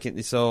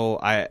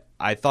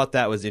thought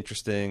that was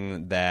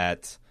interesting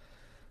that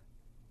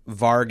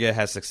Varga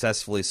has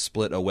successfully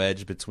split a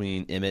wedge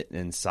between Emmett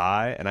and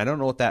Psy, and I don't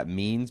know what that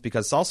means,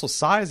 because also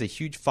Psy is a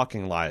huge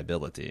fucking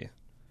liability.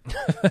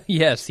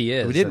 Yes, he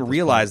is. We didn't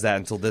realize that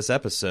until this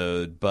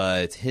episode,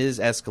 but his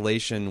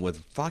escalation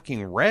with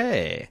fucking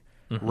Ray.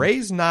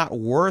 Ray's not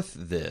worth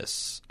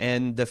this.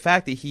 And the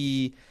fact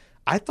that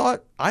I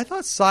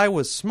thought Psy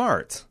was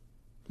smart,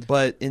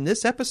 but in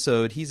this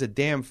episode he's a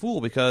damn fool,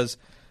 because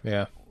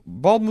Yeah.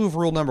 bald move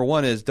rule number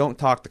 1 is don't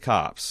talk to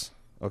cops.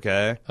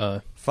 Okay?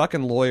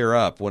 Fucking lawyer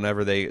up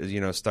whenever they,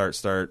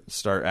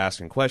 start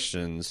asking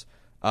questions.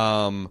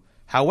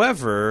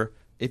 However,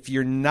 if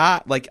you're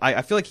not, like,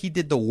 I feel like he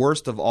did the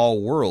worst of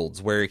all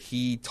worlds, where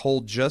he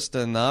told just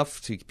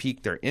enough to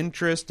pique their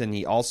interest, and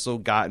he also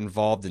got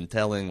involved in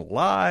telling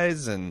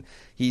lies, and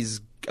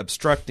he's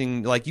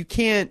obstructing. Like, you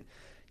can't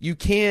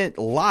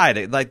lie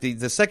to, like,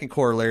 the second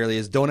corollary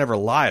is don't ever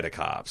lie to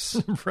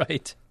cops.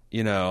 Right.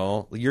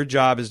 Your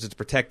job is to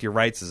protect your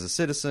rights as a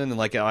citizen, and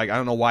like I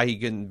don't know why he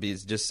couldn't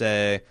just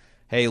say,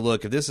 "Hey,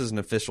 look, if this is an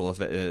official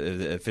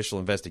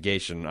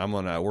investigation,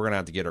 we're gonna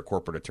have to get our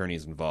corporate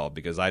attorneys involved,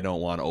 because I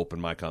don't want to open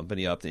my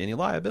company up to any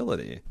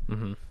liability."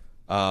 Mm-hmm.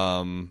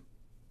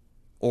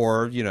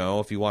 Or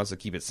if he wants to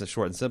keep it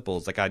short and simple,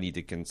 it's like, I need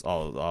to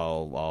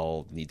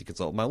I'll need to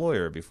consult my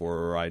lawyer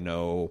before I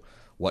know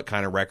what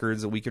kind of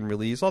records that we can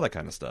release, all that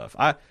kind of stuff.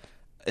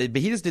 But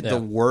he just did the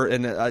word,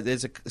 and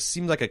it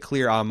seemed like a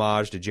clear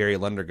homage to Jerry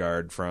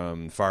Lundegaard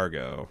from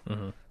Fargo.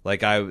 Mm-hmm.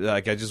 Like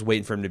I just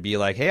waiting for him to be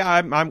like, "Hey,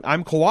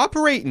 I'm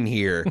cooperating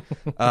here."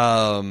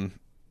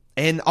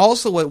 And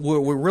also, what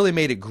really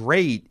made it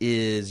great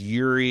is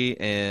Yuri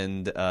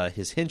and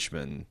his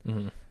henchman,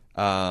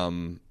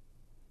 the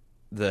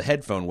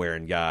headphone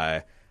wearing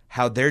guy.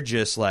 How they're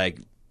just like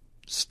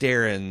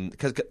staring,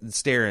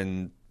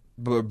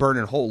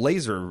 burning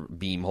laser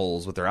beam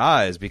holes with their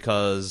eyes,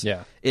 because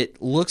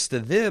it looks to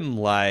them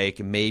like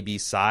maybe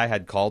Psy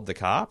had called the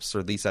cops, or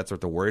at least that's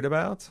what they're worried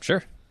about.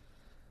 Sure.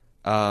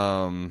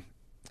 And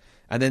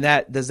then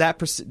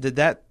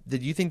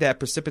did you think that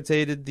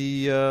precipitated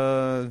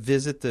the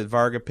visit that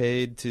Varga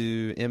paid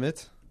to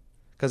Emmett?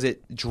 because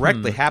it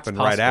directly happened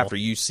right possible. after.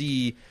 You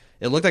see,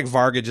 it looked like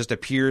Varga just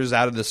appears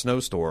out of the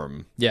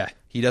snowstorm. Yeah.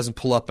 He doesn't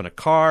pull up in a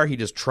car. He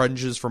just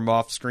trudges from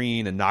off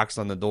screen and knocks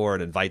on the door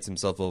and invites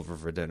himself over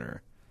for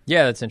dinner.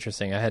 Yeah, that's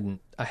interesting. I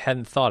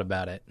hadn't thought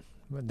about it,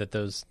 that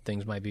those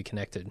things might be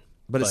connected.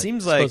 But it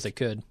seems I suppose like it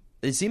could.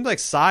 It seems like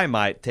Sai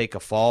might take a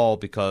fall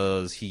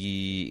because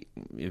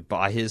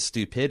by his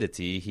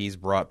stupidity, he's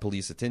brought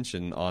police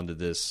attention onto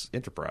this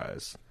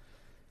enterprise.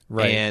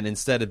 Right. And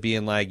instead of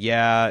being like,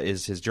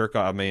 is his jerk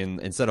off, I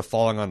mean, instead of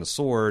falling on the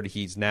sword,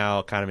 he's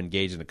now kind of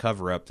engaged in a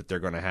cover up that they're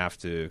going to have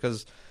to,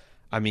 because,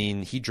 I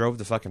mean, he drove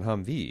the fucking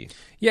Humvee.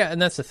 Yeah, and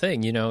that's the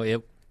thing,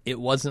 it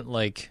wasn't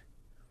like,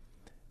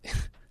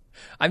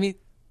 I mean,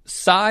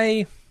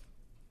 Sai,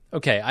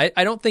 okay,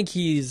 I don't think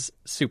he's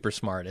super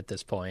smart at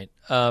this point.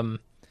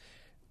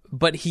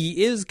 But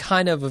he is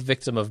kind of a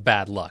victim of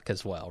bad luck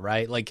as well,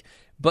 right? Like,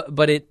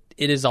 but it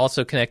is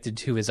also connected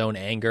to his own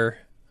anger,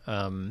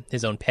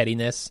 his own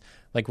pettiness.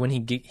 Like when he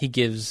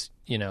gives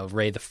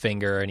Ray the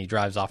finger and he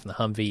drives off in the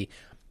Humvee,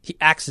 he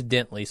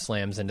accidentally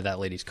slams into that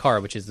lady's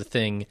car, which is the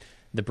thing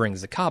that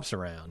brings the cops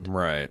around.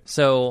 Right.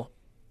 So,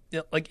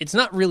 like, it's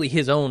not really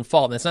his own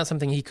fault, and it's not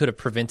something he could have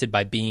prevented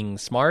by being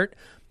smart.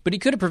 But he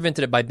could have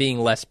prevented it by being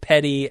less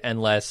petty and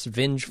less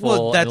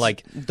vengeful. Well,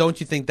 don't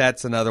you think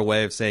that's another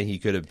way of saying he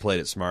could have played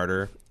it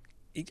smarter?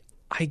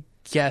 I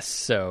guess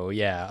so.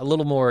 Yeah, a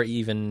little more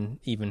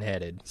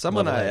even-headed.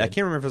 Someone I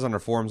can't remember if it was on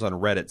our forums on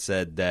Reddit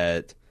said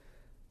that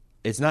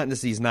it's not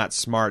just he's not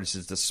smart; it's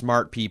just the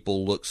smart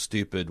people look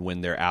stupid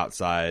when they're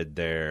outside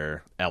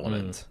their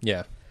element.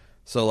 Yeah.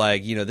 So,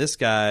 like, this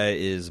guy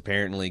is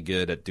apparently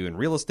good at doing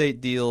real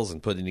estate deals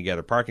and putting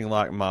together parking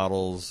lot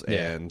models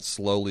and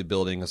slowly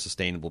building a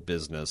sustainable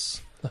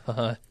business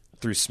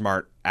through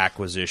smart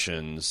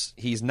acquisitions.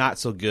 He's not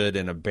so good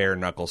in a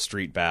bare-knuckle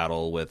street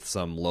battle with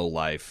some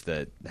lowlife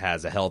that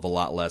has a hell of a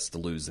lot less to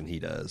lose than he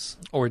does.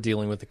 Or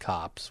dealing with the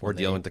cops. Or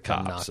dealing with the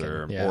cops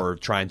or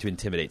trying to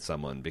intimidate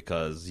someone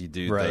because you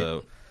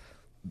do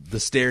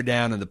the stare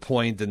down and the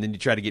point, and then you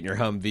try to get in your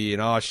Humvee,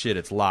 and oh shit,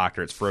 it's locked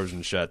or it's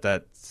frozen shut.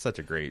 That's such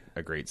a great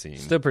scene.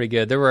 Still pretty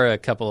good. There were a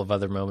couple of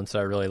other moments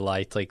I really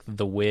liked, like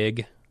the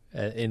wig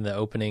in the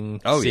opening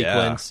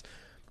sequence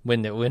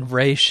when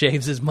Ray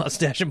shaves his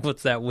mustache and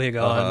puts that wig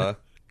on.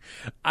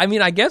 I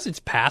mean, I guess it's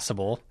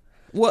passable.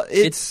 Well,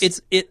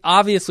 it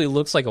obviously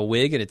looks like a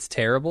wig and it's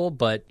terrible,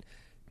 but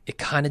it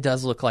kind of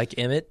does look like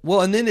Emmett. Well,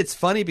 and then it's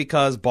funny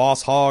because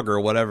Boss Hogg or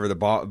whatever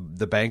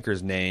the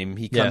banker's name,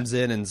 he comes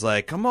in and is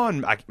like, "Come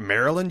on,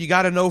 Marilyn, you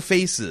got to know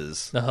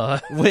faces."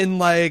 When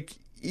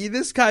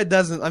this guy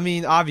doesn't. I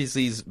mean,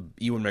 obviously he's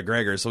Ewan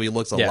McGregor, so he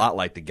looks a lot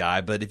like the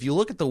guy. But if you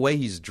look at the way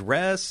he's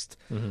dressed,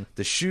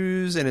 the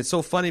shoes, and it's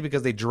so funny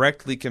because they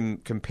directly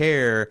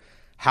compare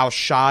how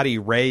shoddy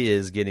Ray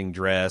is getting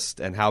dressed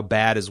and how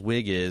bad his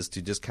wig is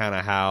to just kind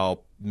of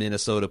how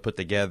Minnesota put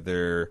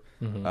together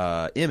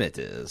Emmett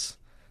is.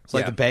 It's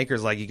like the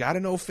banker's like, you got to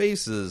know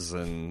faces,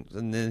 and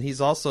then he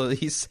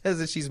says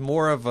that she's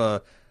more of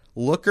a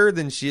looker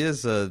than she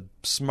is a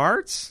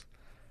smarts.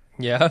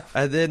 Yeah.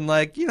 And then,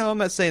 I'm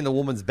not saying the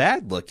woman's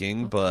bad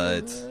looking,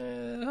 but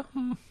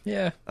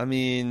yeah. I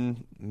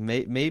mean,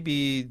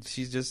 maybe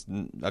she's just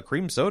a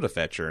cream soda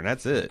fetcher, and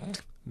that's it.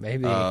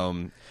 Maybe.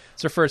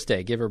 It's her first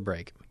day. Give her a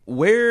break.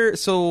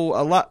 It's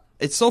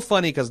so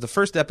funny because the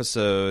first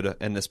episode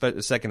and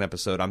the second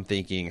episode, I'm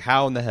thinking,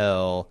 how in the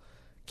hell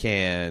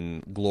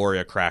can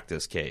Gloria crack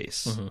this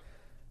case?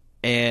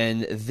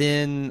 And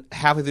then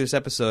halfway through this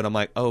episode, I'm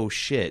like, oh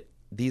shit,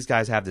 these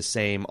guys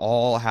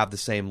all have the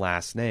same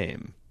last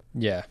name.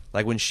 Yeah.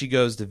 Like when she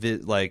goes to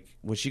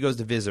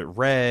visit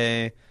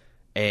Ray,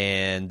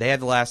 and they have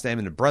the last name,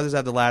 and the brothers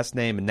have the last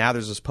name, and now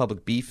there's this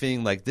public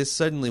beefing. Like, this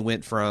suddenly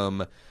went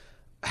from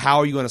how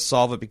are you going to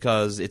solve it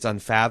because it's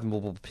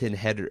unfathomable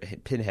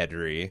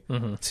pinheadery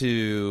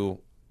to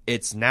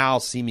it's now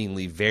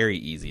seemingly very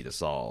easy to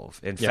solve.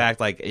 In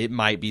fact, it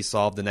might be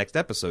solved the next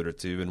episode or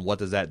two, and what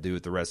does that do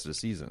with the rest of the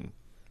season?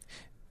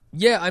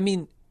 Yeah, I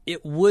mean,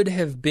 it would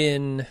have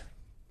been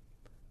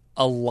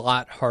a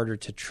lot harder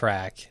to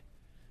track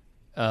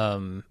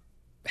had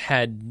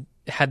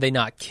they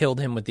not killed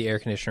him with the air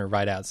conditioner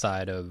right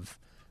outside of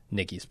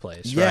Nikki's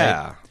place, right?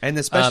 Yeah, and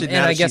especially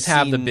now and I guess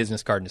have the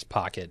business card in his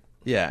pocket.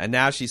 Yeah, and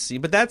now she's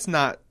seen, but that's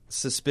not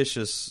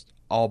suspicious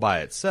all by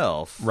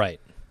itself, right?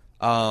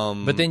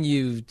 But then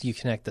you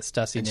connect the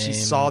Stussy names. She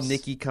saw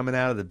Nikki coming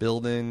out of the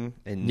building,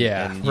 and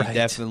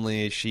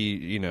definitely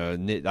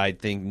I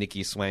think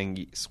Nikki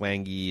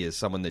Swangy is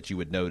someone that you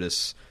would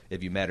notice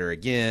if you met her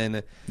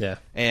again. Yeah,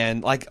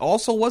 and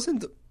also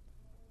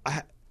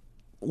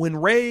when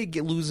Ray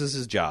loses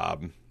his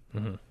job,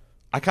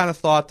 I kind of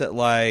thought that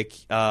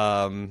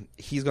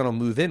he's going to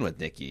move in with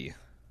Nikki.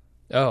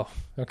 Oh,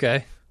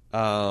 okay.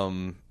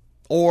 Or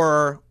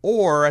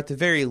at the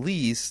very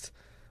least,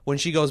 when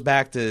she goes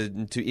back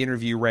to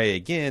interview Ray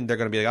again, they're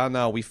going to be like, "Oh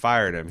no, we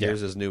fired him. Here's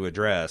his new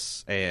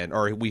address."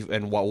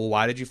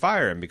 Why did you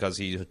fire him? Because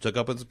he took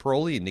up with his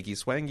parolee, Nikki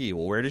Swangy.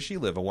 Well, where does she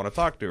live? I want to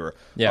talk to her.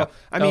 Yeah,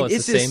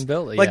 it's the same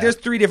bill. Like, there's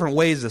 3 different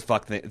ways this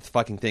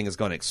fucking thing is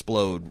going to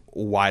explode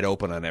wide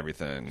open on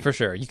everything. For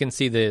sure, you can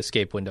see the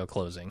escape window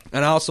closing.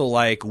 And I also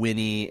like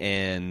Winnie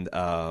and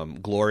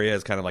Gloria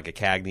as kind of like a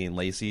Cagney and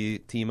Lacey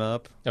team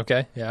up.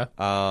 Okay, yeah.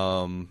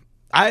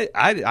 I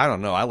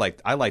don't know. I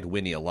liked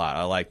Winnie a lot.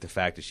 I like the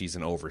fact that she's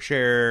an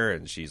oversharer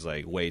and she's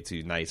like way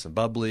too nice and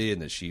bubbly,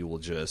 and that she will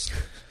just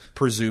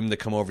presume to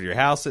come over to your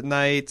house at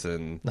night.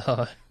 And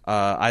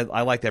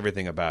I liked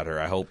everything about her.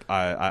 I hope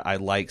I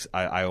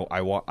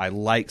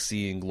like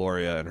seeing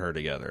Gloria and her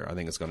together. I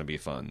think it's going to be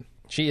fun.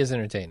 She is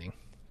entertaining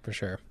for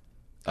sure.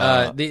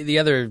 The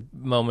other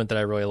moment that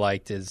I really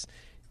liked is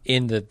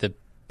in the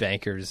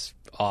banker's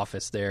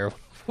office there,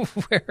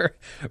 where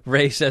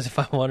Ray says, "If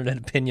I wanted an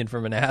opinion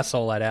from an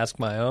asshole, I'd ask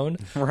my own."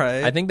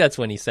 Right. I think that's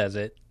when he says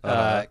it.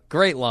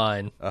 Great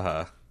line.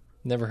 Uh-huh.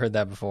 Never heard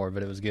that before,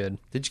 but it was good.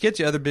 Did you get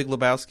the other Big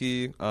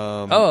Lebowski?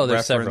 There's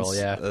reference? several.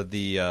 Yeah.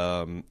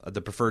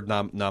 The preferred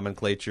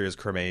nomenclature is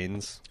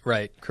cremains.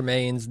 Right,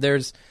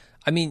 cremains.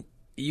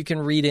 You can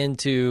read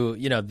into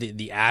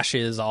the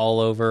ashes all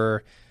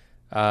over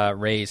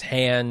Ray's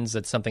hands.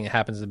 That's something that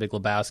happens in the Big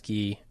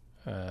Lebowski.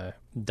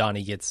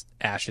 Donnie gets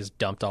ashes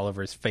dumped all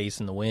over his face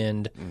in the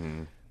wind.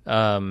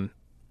 Mm-hmm.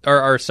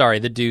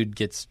 The dude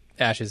gets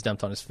ashes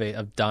dumped on his face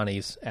of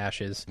Donnie's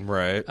ashes.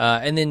 Right.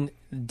 And then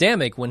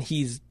Damek, when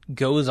he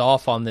goes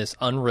off on this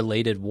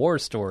unrelated war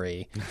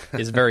story,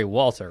 is very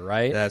Walter,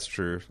 right? That's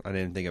true. I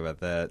didn't think about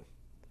that.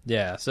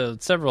 Yeah. So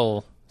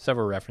several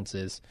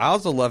references. I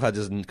also love how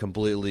just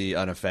completely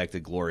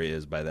unaffected Gloria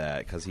is by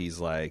that, because he's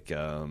like,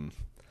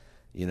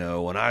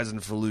 when I was in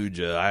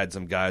Fallujah, I had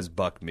some guys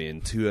buck me,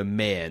 and to a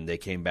man, they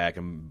came back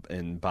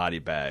in body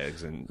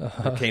bags, and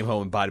came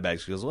home in body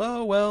bags. She goes,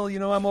 well,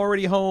 I'm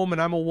already home, and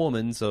I'm a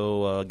woman,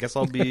 so I guess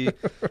I'll be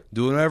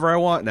doing whatever I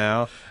want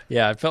now.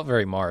 Yeah, it felt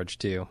very Marge,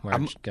 too.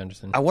 Marge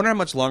Gunderson. I wonder how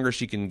much longer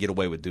she can get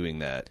away with doing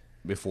that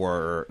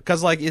before.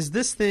 Because, is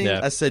this thing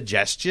a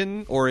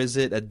suggestion, or is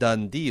it a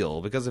done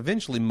deal? Because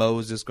eventually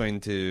Moe's just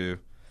going to...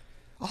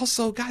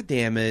 Also, God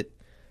damn it,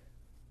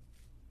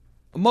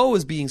 Moe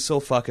is being so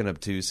fucking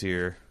obtuse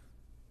here.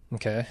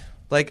 Okay.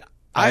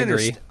 I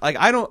agree.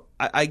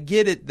 I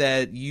get it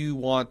that you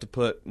want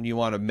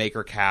to make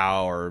her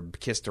cow or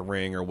kiss the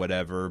ring or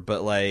whatever,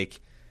 but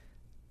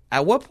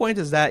at what point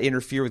does that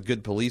interfere with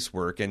good police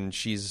work? And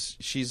she's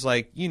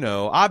like,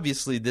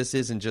 obviously this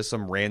isn't just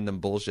some random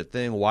bullshit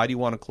thing. Why do you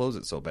want to close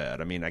it so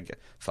bad? I mean,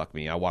 fuck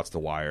me. I watched The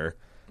Wire.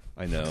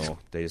 I know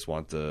they just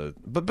want to,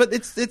 but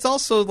it's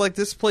also like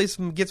this place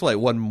gets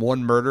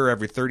one murder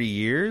every 30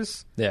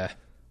 years. Yeah.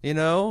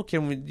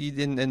 Can we?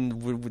 And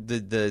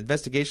the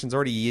investigation's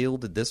already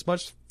yielded this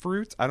much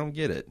fruit. I don't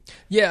get it.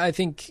 Yeah, I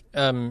think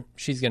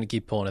she's going to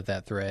keep pulling at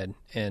that thread,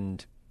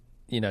 and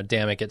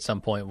Damek at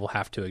some point will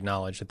have to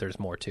acknowledge that there's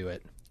more to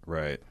it.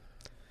 Right.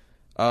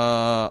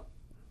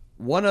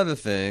 One other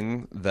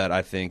thing that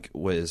I think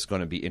was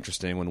going to be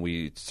interesting when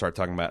we start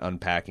talking about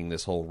unpacking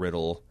this whole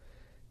riddle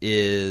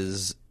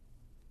is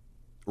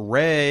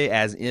Ray,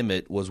 as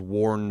Emmett, was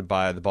warned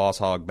by the Boss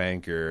Hog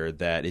banker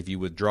that if you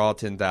withdraw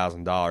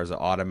 $10,000, it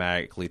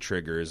automatically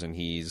triggers and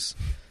he's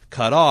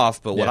cut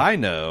off. But what I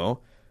know,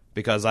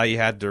 because I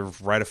had to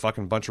write a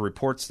fucking bunch of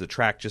reports to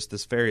track just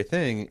this very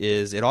thing,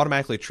 is it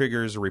automatically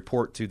triggers a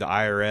report to the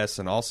IRS,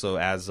 and also,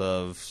 as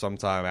of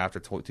sometime after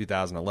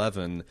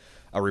 2011,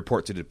 a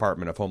report to the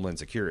Department of Homeland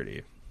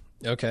Security.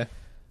 Okay.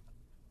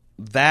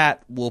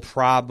 That will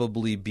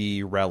probably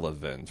be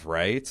relevant,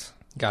 right?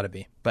 Gotta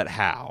be. But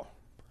how?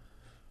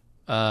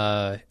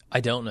 I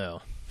don't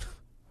know,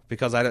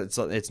 because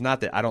it's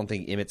not that I don't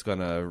think Emmett's going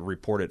to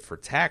report it for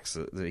tax.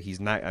 He's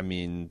not. I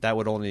mean, that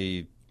would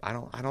only. I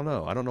don't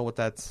know. I don't know what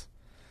that's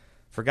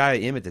for. Guy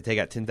Emmett to take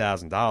out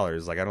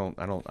 $10,000.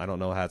 I don't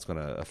know how it's going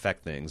to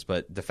affect things.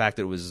 But the fact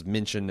that it was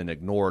mentioned and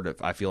ignored,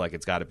 I feel like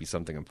it's got to be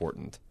something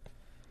important.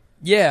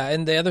 Yeah,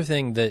 and the other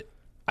thing that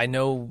I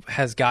know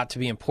has got to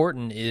be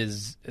important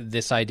is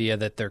this idea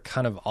that they're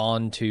kind of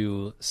on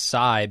to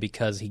Cy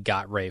because he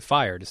got Ray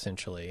fired,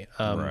 essentially.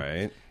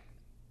 Right.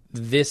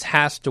 This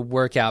has to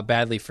work out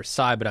badly for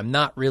Cy, but I'm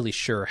not really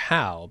sure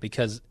how,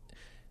 because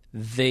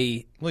he's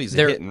a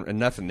hit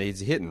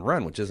and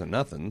run, which isn't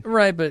nothing.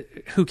 Right, but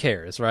who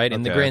cares, right?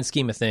 In the grand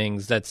scheme of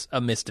things, that's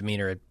a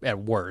misdemeanor at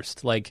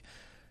worst. Right,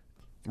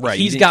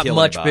 he's got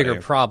much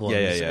bigger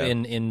problems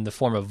in the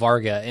form of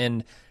Varga,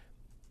 and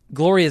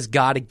Gloria's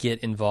got to get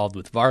involved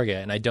with Varga,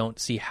 and I don't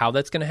see how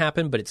that's going to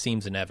happen, but it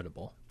seems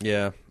inevitable.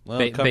 Yeah. Well,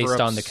 based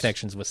on the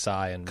connections with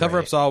Cy and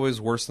cover-up's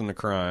always worse than the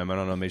crime. I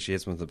don't know. Maybe she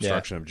hits him with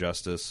obstruction of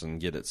justice and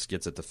gets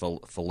it to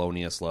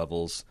felonious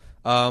levels.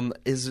 What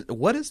is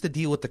the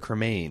deal with the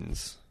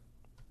cremains?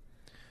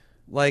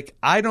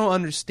 I don't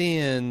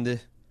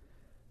understand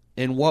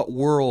in what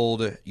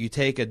world you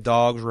take a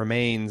dog's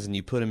remains and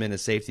you put him in a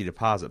safety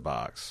deposit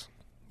box.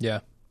 Yeah.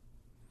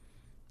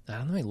 I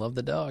don't know. I love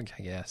the dog,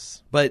 I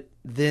guess. But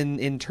then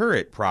inter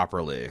it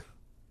properly.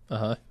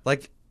 Uh-huh.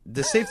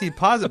 the safety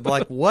deposit, but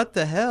like, what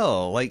the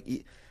hell?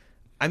 Like,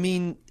 I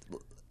mean,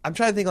 I'm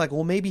trying to think like,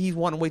 well, maybe he's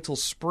wanting to wait till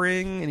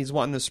spring and he's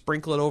wanting to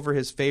sprinkle it over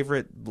his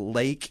favorite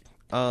lake,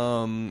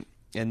 and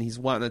he's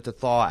wanting it to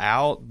thaw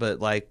out. But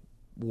like,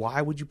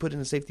 why would you put in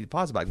a safety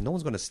deposit box? No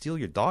one's going to steal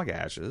your dog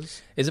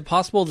ashes. Is it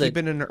possible that keep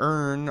it in an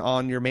urn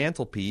on your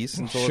mantelpiece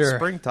until it's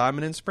springtime,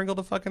 and then sprinkle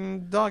the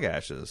fucking dog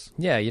ashes?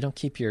 Yeah, you don't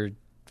keep your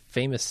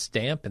famous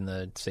stamp in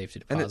the safety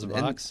deposit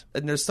box.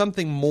 And there's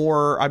something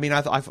more. I mean,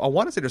 I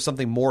want to say there's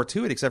something more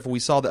to it, except for we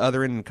saw the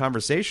other end of the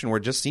conversation where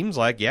it just seems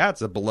like, yeah,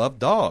 it's a beloved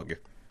dog.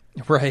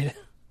 Right.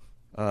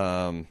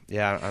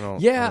 Yeah, I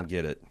don't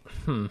get it.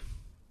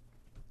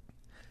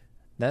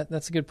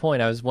 That's a good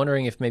point. I was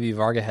wondering if maybe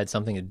Varga had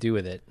something to do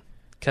with it,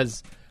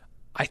 because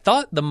I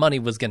thought the money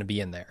was going to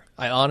be in there.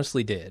 I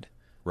honestly did.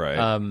 Right.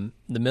 The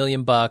 $1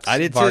 million, I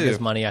did Varga's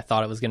too. Money, I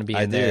thought it was going to be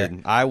in there. I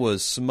did. I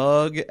was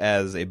smug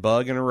as a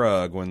bug in a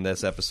rug when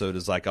this episode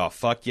is like, oh,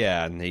 fuck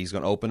yeah, and he's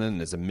going to open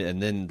it, and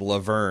then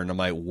Laverne. I'm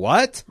like,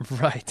 what?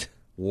 Right.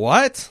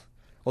 What?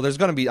 Well, there's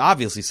going to be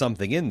obviously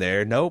something in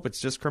there. Nope, it's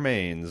just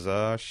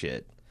cremains.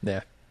 Shit.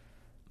 Yeah.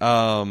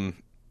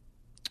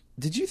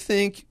 Did you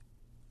think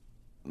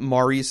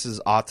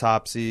Maurice's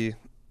autopsy,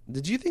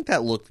 did you think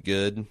that looked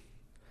good?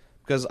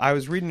 Because I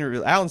was reading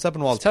Alan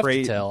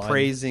Sepinwall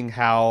praising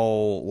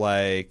how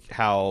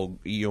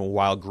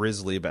Wild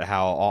Grizzly, but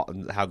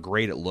how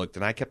great it looked,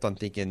 and I kept on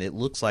thinking it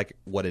looks like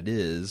what it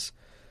is,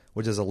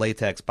 which is a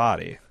latex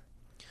body.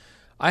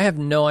 I have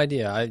no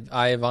idea.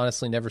 I have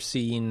honestly never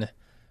seen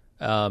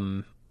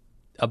a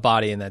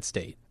body in that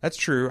state. That's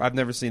true. I've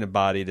never seen a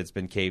body that's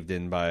been caved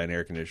in by an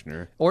air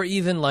conditioner, or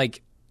even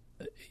like,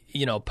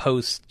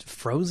 post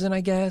frozen,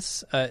 I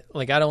guess.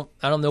 Like I don't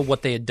know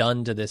what they had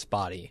done to this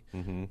body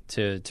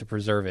to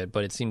preserve it,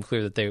 but it seemed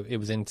clear that it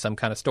was in some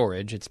kind of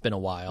storage. It's been a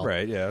while,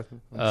 right? Yeah,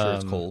 I'm sure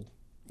it's cold.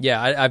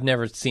 Yeah, I've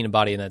never seen a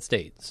body in that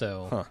state,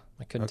 so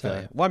I couldn't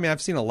tell you. Well, I mean,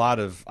 I've seen a lot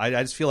of. I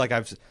just feel like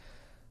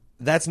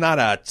that's not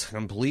a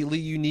completely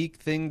unique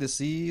thing to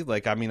see.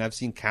 Like, I mean, I've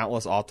seen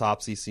countless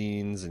autopsy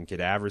scenes and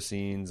cadaver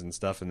scenes and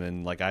stuff, and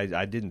then like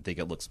I didn't think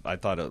it looks. I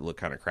thought it looked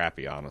kind of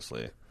crappy,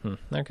 honestly.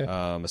 Okay.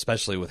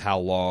 Especially with how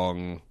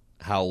long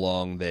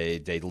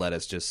they let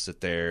us just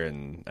sit there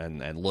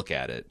and look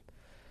at it.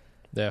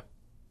 Yeah.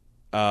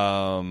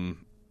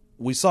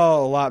 We saw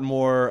a lot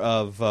more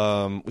of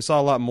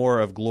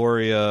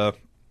Gloria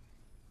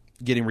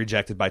getting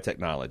rejected by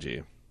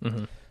technology.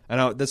 Mm-hmm.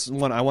 And this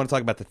one, I want to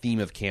talk about the theme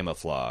of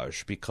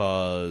camouflage,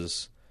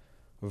 because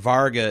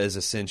Varga is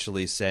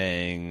essentially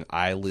saying,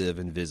 I live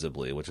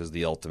invisibly, which is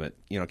the ultimate,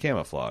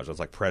 camouflage. It's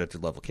like Predator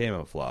level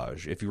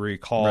camouflage. If you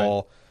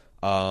recall,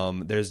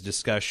 there's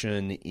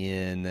discussion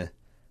in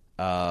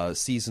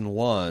season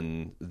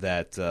 1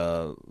 that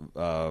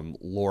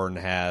Lorne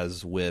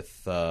has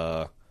with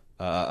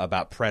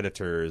about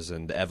predators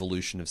and the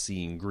evolution of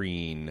seeing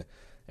green.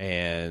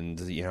 And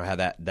how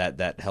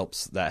that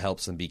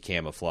helps them be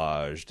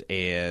camouflaged.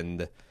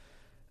 And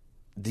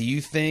do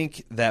you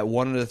think that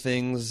one of the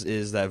things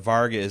is that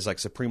Varga is like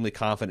supremely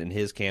confident in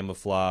his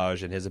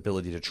camouflage and his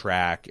ability to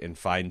track and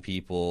find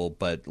people,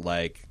 but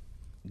like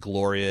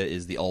Gloria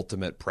is the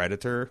ultimate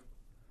predator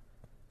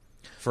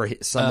for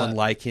someone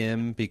like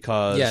him,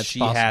 because she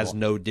has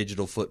no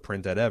digital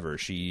footprint ever.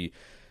 She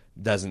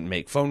doesn't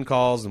make phone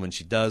calls, and when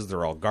she does,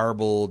 they're all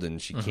garbled,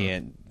 and she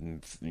can't,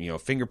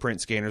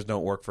 fingerprint scanners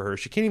don't work for her.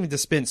 She can't even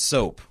dispense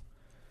soap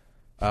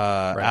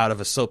out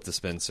of a soap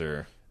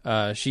dispenser.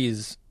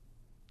 She's,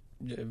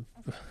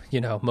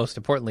 most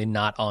importantly,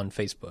 not on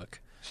Facebook.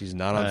 She's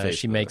not on Facebook.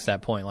 She makes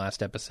that point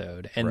last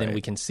episode. And then we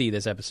can see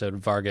this episode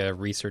of Varga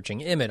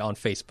researching Emmett on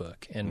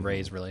Facebook and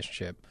Ray's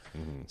relationship.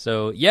 Mm-hmm.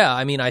 So, yeah,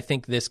 I mean, I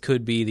think this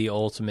could be the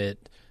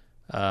ultimate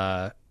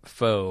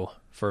foe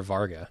for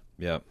Varga.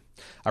 Yep.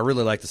 I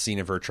really like the scene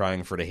of her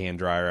trying for the hand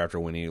dryer after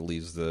Winnie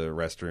leaves the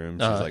restroom.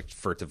 She's like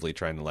furtively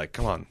trying to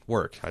come on,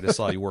 work. I just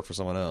saw you work for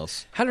someone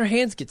else. How did her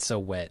hands get so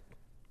wet?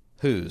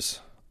 Whose?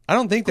 I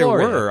don't think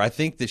Gloria. There were. I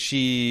think that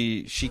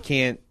she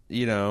can't,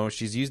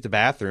 she's used the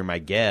bathroom, I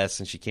guess,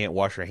 and she can't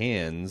wash her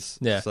hands.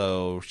 Yeah.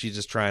 So she's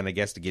just trying, I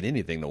guess, to get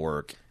anything to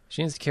work.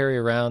 She needs to carry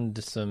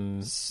around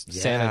some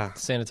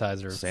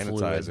sanitizer.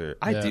 Fluid.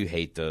 I do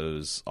hate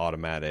those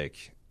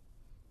automatic.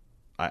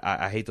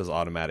 I hate those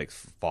automatic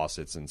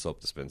faucets and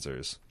soap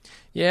dispensers.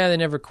 Yeah, they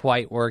never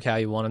quite work how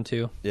you want them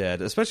to. Yeah,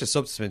 especially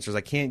soap dispensers.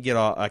 I can't get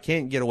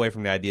away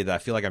from the idea that I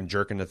feel like I'm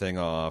jerking the thing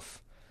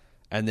off,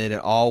 and then it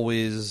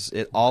always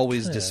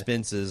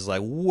dispenses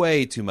like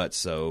way too much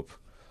soap,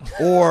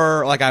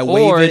 or like I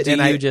wave it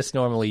and you just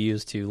normally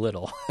use too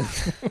little.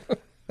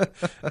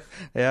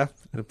 Yeah,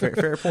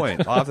 fair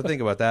point. I'll have to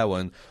think about that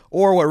one.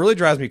 Or what really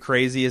drives me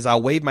crazy is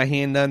I'll wave my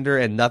hand under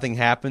and nothing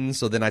happens,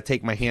 so then I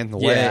take my hand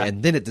away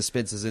and then it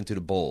dispenses into the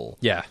bowl.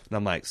 Yeah. And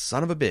I'm like,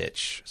 son of a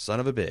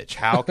bitch.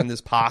 How can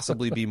this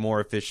possibly be more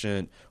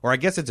efficient? Or I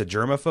guess it's a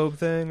germaphobe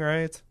thing,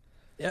 right?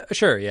 Yeah,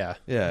 sure, yeah.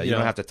 Yeah, you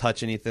don't have to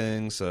touch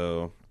anything,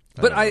 so...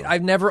 But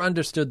I've never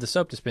understood the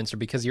soap dispenser,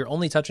 because you're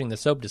only touching the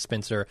soap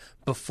dispenser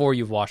before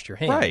you've washed your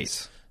hands.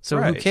 Right.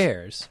 So who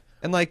cares?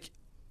 And like...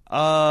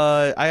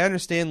 I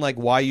understand like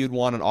why you'd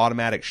want an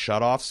automatic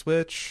shut-off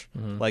switch.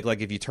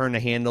 Like if you turn the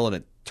handle and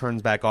it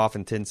turns back off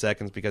in 10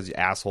 seconds because the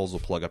assholes will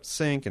plug up the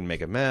sink and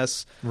make a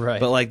mess. Right.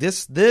 But like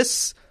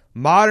this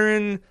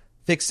modern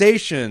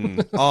fixation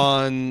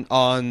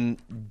on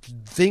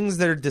things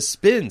that are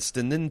dispensed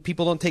and then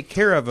people don't take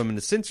care of them and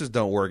the sensors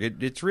don't work. It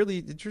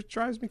just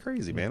drives me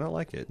crazy, man. I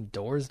like it.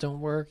 Doors don't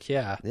work.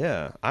 Yeah.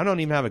 Yeah. I don't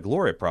even have a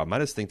Gloria problem. I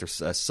just think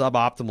there's a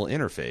suboptimal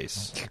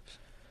interface.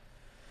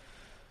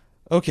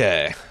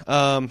 Okay.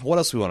 What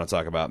else do we want to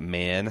talk about,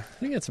 man? I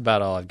think that's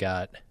about all I've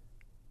got.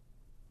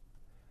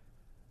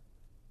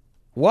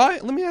 Why?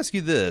 Let me ask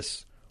you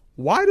this.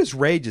 Why does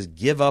Ray just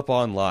give up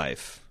on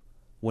life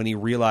when he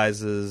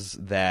realizes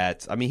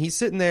that... I mean, he's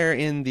sitting there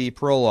in the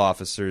parole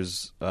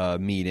officers'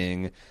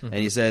 meeting, and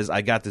he says,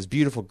 I got this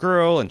beautiful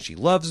girl, and she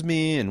loves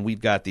me, and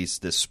we've got this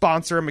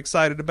sponsor I'm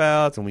excited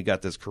about, and we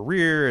got this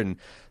career, and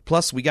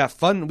plus we got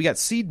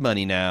seed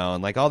money now,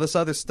 and like all this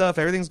other stuff.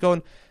 Everything's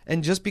going...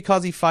 And just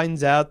because he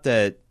finds out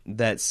that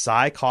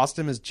Cy cost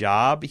him his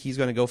job, he's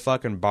going to go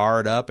fucking bar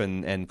it up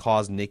and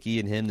cause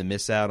Nikki and him to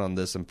miss out on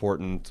this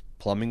important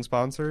plumbing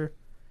sponsor?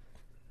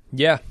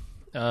 Yeah.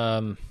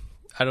 I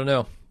don't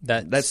know.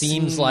 That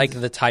seems like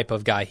the type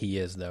of guy he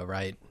is, though,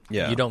 right?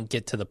 Yeah. You don't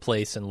get to the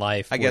place in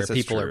life I where guess that's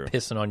people true. are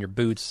pissing on your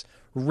boots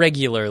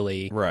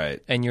regularly,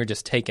 Right. and you're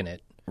just taking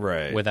it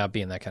Right. without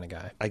being that kind of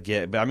guy. I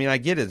get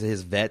it.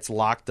 His vet's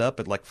locked up,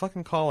 but like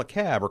fucking call a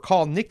cab or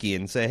call Nikki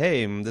and say,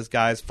 hey, this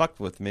guy's fucked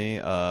with me.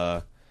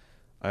 I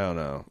don't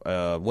know.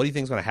 What do you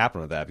think's going to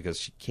happen with that? Because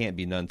she can't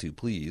be none too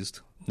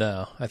pleased.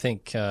 No, I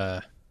think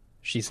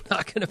she's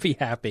not going to be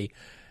happy.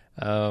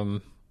 I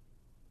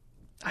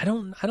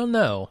don't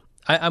know.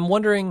 I'm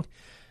wondering.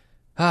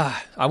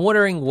 I'm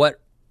wondering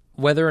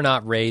whether or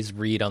not Ray's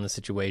read on the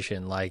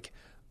situation, like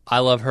I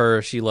love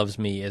her, she loves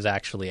me, is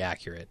actually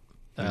accurate.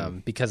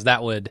 Because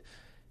that would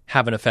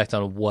have an effect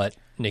on what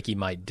Nikki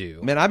might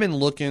do. Man, I've been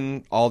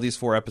looking all these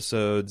 4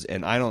 episodes,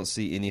 and I don't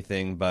see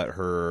anything but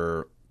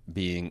her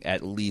being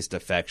at least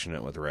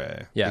affectionate with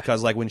Ray. Yeah.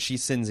 Because like when she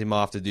sends him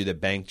off to do the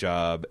bank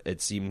job, it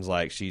seems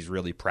like she's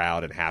really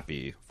proud and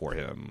happy for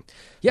him.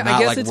 Yeah, Not I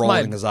guess like it's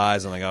rolling his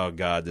eyes and like, oh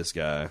god, this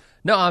guy.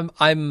 No,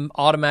 I'm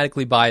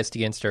automatically biased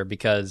against her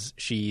because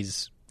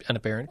she's an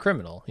apparent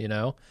criminal, you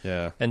know?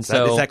 Yeah. And it's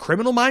so that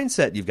criminal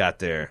mindset you've got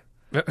there,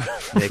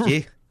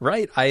 Nikki.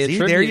 Right. See,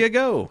 there you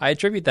go. I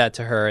attribute that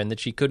to her and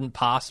that she couldn't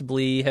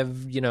possibly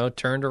have,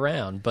 turned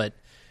around, but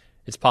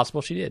it's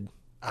possible she did.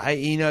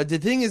 The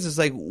thing is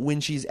like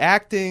when she's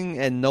acting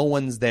and no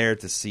one's there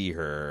to see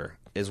her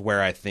is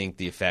where I think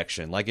the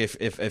affection. Like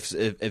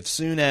if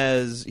soon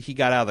as he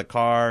got out of the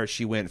car,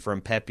 she went from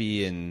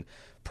peppy and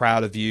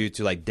proud of you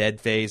to like dead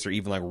face or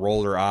even like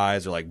roll her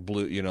eyes or like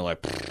blue,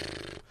 like.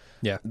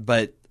 Yeah.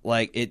 But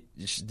like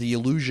the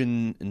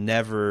illusion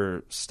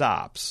never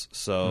stops.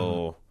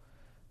 So.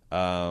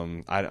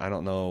 I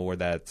don't know where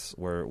that's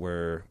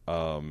where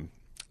I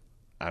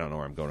don't know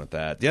where I'm going with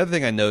that. The other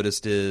thing I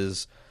noticed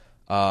is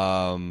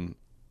Varga,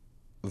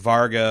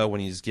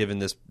 when he's given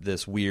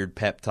this weird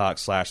pep talk /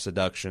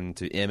 seduction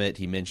to Emmett,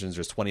 he mentions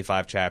there's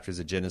 25 chapters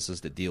of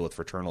Genesis that deal with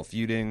fraternal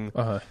feuding.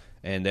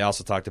 And they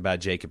also talked about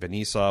Jacob and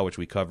Esau, which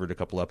we covered a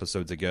couple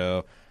episodes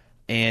ago.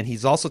 And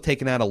he's also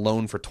taken out a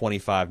loan for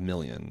 $25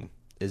 million.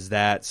 Is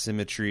that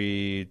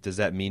symmetry? Does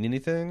that mean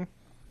anything?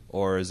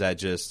 Or is that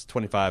just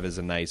 25 is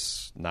a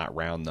nice, not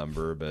round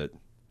number, but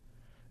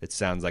it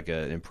sounds like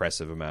an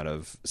impressive amount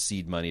of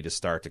seed money to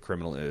start the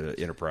criminal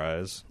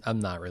enterprise?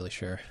 I'm not really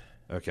sure.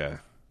 Okay.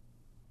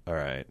 All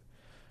right.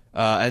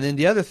 And then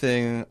the other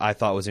thing I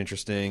thought was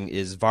interesting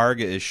is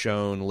Varga is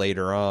shown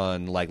later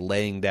on, like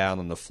laying down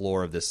on the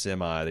floor of this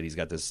semi that he's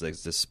got this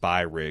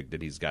spy rig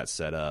that he's got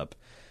set up.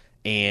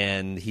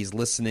 And he's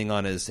listening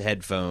on his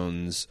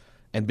headphones.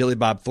 And Billy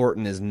Bob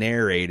Thornton is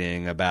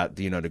narrating about,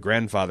 the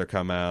grandfather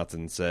come out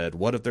and said,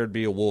 what if there'd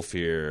be a wolf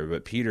here?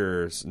 But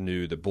Peter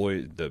knew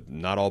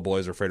not all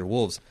boys are afraid of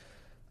wolves.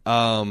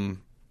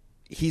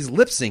 He's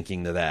lip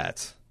syncing to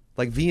that.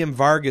 Like VM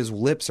Varga's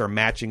lips are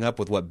matching up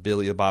with what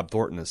Billy Bob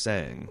Thornton is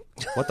saying.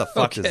 What the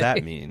fuck does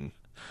that mean?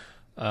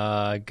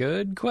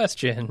 Good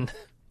question.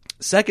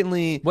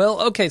 Secondly,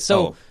 well, okay,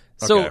 so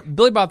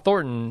Billy Bob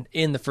Thornton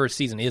in the first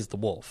season is the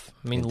wolf.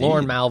 I mean, Indeed.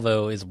 Lauren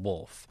Malvo is a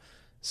wolf.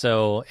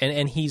 So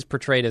and he's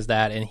portrayed as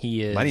that, and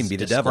he is Might even be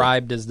the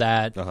described as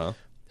that.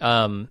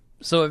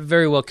 So it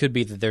very well could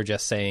be that they're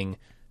just saying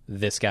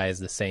this guy is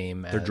the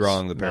same. They're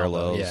drawing the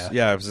parallels. Malvo,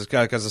 Yeah,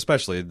 because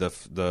especially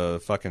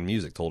the fucking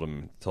music told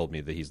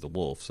me that he's the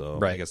wolf. So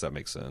right. I guess that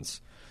makes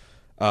sense.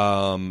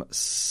 But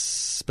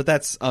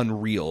that's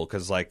unreal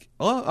because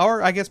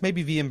or I guess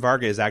maybe VM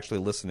Varga is actually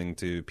listening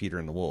to Peter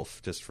and the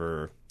Wolf just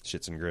for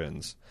shits and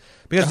grins.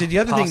 Because did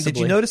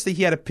you notice that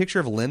he had a picture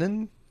of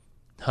Lennon?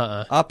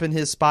 Up in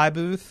his spy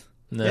booth?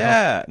 No.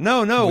 Yeah.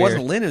 No, Weird. it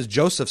wasn't Lenin. It was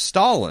Joseph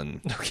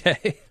Stalin. Okay.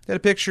 He had a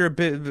picture of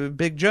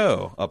Big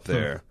Joe up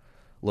there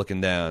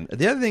looking down.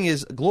 The other thing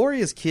is,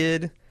 Gloria's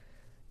kid,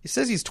 he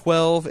says he's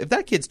 12. If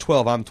that kid's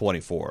 12, I'm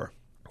 24.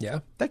 Yeah.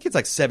 That kid's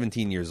like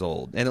 17 years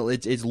old, and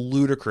it's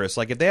ludicrous.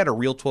 Like, if they had a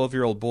real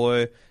 12-year-old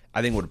boy,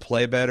 I think would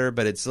play better,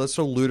 but it's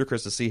so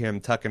ludicrous to see him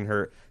tucking.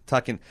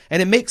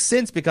 And it makes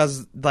sense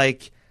because,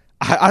 like,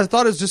 I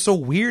thought it was just so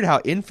weird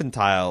how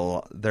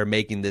infantile they're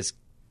making this,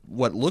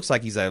 what looks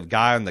like he's a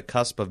guy on the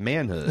cusp of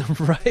manhood.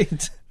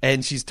 Right.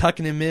 And she's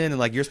tucking him in, and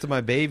like, "You're still my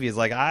baby." It's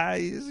like,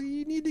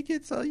 you need to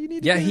get some. You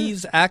need to Yeah, get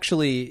he's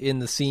actually in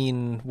the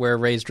scene where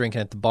Ray's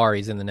drinking at the bar.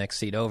 He's in the next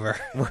seat over.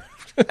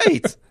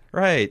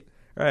 right.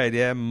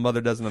 Yeah, mother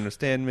doesn't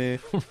understand me.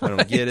 I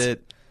don't get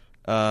it.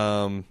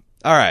 All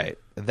right,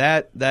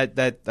 that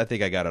I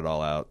think I got it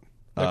all out.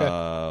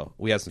 Okay.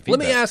 We have some feedback.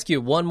 Let me ask you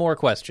one more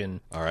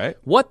question. All right,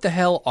 What the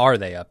hell are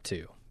they up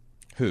to?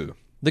 who?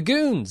 The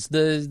goons,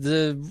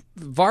 the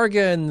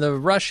Varga and the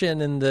Russian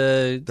and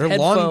the They're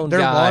headphone they're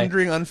guy.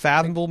 laundering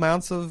unfathomable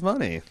amounts of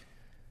money.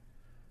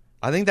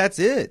 I think that's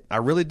it. I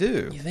really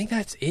do. You think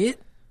that's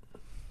it?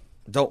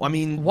 Don't I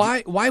mean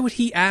Why would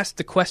he ask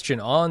the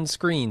question on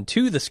screen,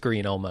 to the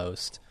screen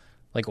almost?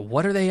 Like,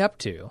 what are they up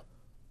to?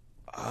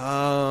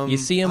 You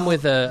see him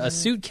with a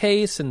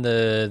suitcase and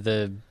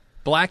the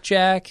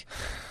blackjack.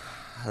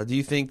 Do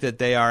you think that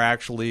they are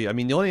actually? I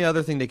mean, the only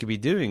other thing they could be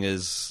doing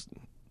is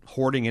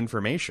hoarding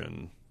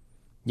information.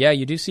 Yeah,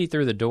 you do see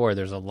through the door.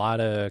 There's a lot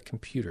of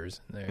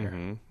computers in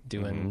there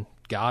doing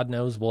God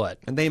knows what.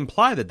 And they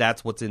imply that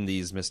that's what's in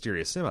these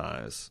mysterious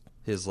semis.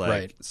 His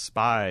Right.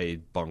 spy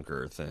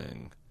bunker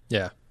thing.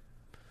 Yeah.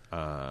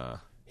 Yeah,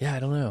 I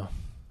don't know.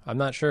 I'm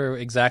not sure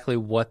exactly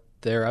what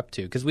they're up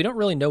to because we don't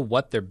really know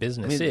what their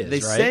business is. They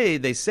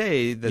right?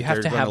 say that You have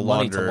they're to going have to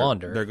money launder. to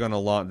launder. They're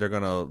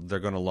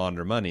going to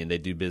launder money, and they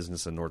do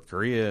business in North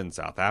Korea and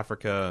South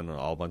Africa and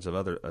a bunch of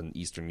other in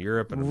Eastern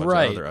Europe and a bunch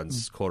Right. of other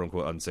quote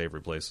unquote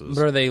unsavory places.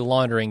 But are they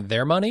laundering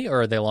their money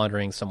or are they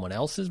laundering someone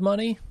else's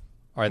money?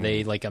 Are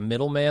they like a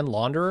middleman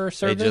launderer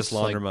service? They just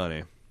launder Like-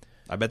 money.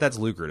 I bet that's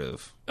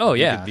lucrative. Oh,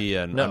 You yeah. could be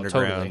an No,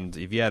 underground.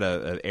 If you had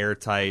an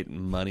airtight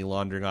money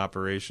laundering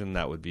operation,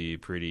 that would be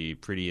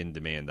pretty in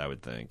demand, I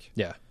would think.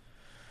 Yeah.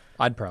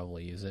 I'd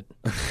probably use it.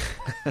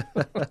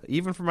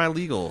 Even for my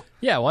legal.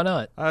 Yeah, why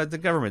not? The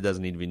government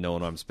doesn't need to be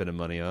knowing what I'm spending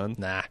money on.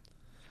 Nah.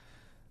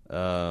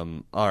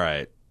 All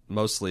right.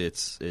 Mostly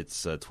it's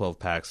 12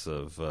 packs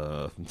of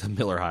the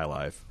Miller High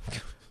Life.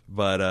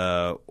 But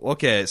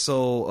okay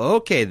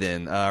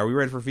then. Are we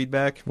ready for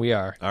feedback? We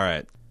are. All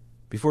right.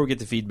 Before we get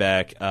to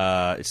feedback,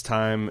 it's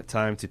time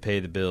to pay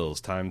the bills.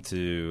 Time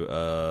to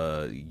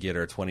get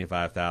our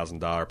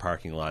 $25,000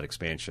 parking lot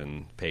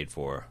expansion paid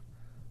for.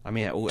 I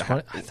mean, I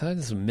thought it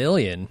was $1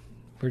 million.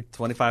 We're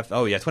 25.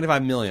 Oh yeah,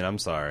 25 million. I'm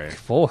sorry.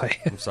 boy.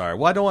 I'm sorry.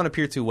 Well, I don't want to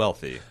appear too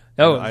wealthy.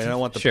 Oh, I don't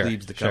want the sure,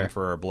 plebes to come sure.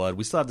 for our blood.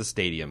 We still have the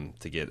stadium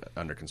to get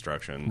under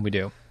construction. We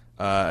do.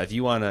 If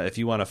you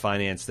wanna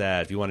finance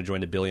that, if you want to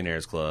join the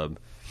Billionaires Club,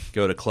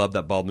 go to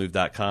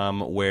club.baldmove.com,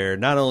 where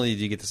not only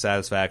do you get the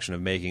satisfaction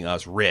of making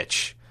us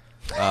rich,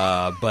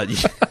 but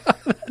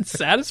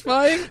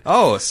Satisfying?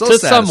 oh, so To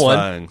satisfying,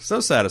 someone. so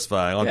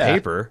satisfying on Yeah.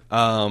 paper.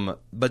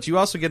 But you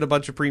also get a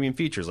bunch of premium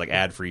features like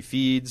ad-free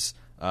feeds.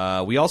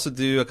 We also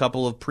do a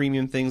couple of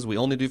premium things we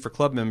only do for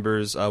club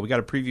members. We got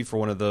a preview for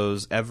one of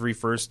those every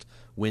first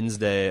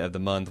Wednesday of the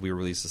month. We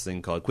release this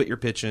thing called Quit Your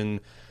Pitchin',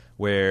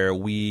 where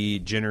we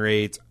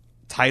generate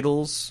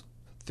titles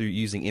through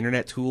using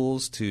internet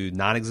tools to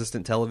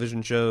non-existent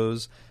television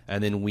shows,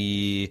 and then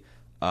we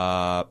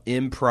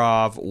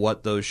improv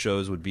what those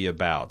shows would be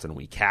about, and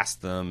we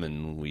cast them,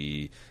 and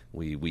we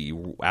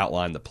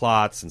outline the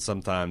plots, and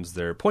sometimes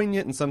they're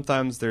poignant, and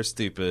sometimes they're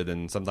stupid,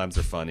 and sometimes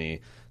they're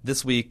funny.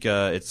 This week,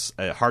 it's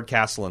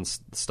Hardcastle and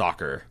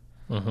Stalker.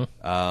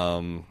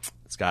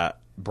 It's got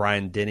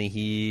Brian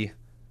Dennehy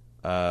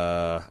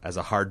as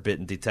a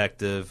hard-bitten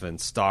detective, and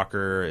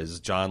Stalker is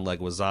John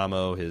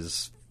Leguizamo,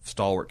 his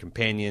stalwart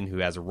companion who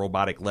has a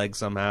robotic leg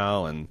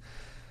somehow, and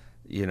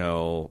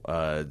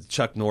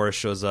Chuck Norris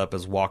shows up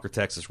as Walker,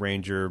 Texas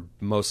Ranger,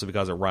 mostly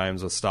because it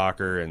rhymes with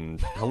stalker, and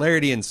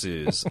hilarity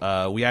ensues.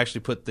 We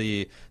actually put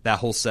that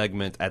whole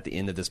segment at the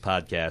end of this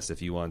podcast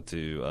if you want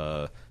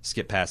to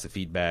skip past the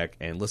feedback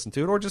and listen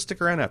to it, or just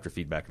stick around after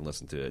feedback and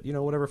listen to it.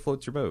 Whatever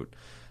floats your boat.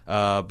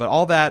 But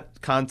all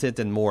that content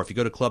and more, if you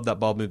go to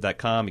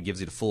club.baldmove.com, it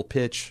gives you the full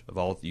pitch of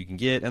all you can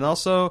get, and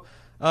also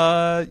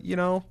have Jim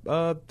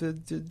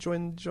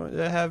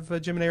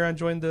and Aaron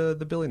join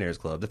the Billionaires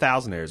Club, the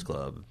Thousandaires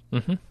Club.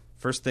 Mm-hmm.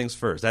 First things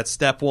first. That's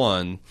step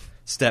 1.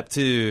 Step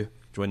 2,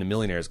 join the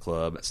Millionaires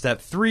Club. Step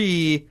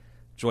 3,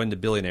 join the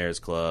Billionaires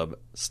Club.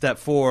 Step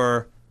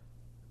 4,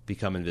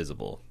 become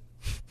invisible.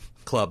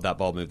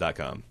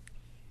 Club.baldmove.com.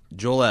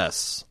 Joel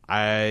S.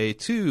 I,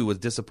 too, was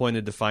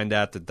disappointed to find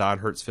out that Don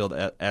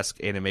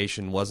Hertzfeldt-esque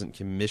animation wasn't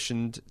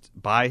commissioned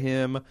by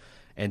him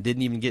and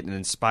didn't even get an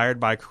inspired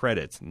by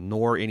credit,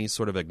 nor any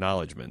sort of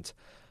acknowledgement.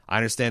 I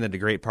understand that a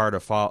great part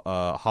of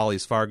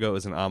Hawley's Fargo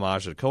is an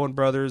homage to the Coen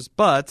brothers,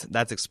 but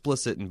that's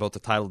explicit in both the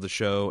title of the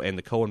show, and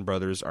the Coen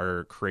brothers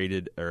are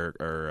credited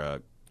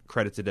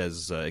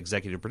as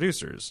executive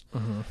producers.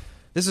 Mm-hmm.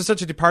 This is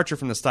such a departure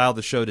from the style of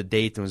the show to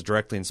date and was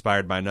directly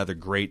inspired by another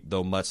great,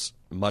 though much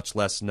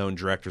less known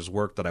director's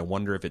work that I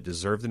wonder if it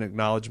deserved an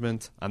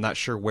acknowledgement. I'm not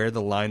sure where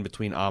the line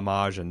between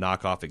homage and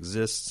knockoff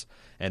exists,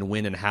 and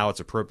when and how it's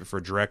appropriate for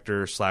a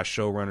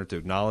director/showrunner to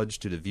acknowledge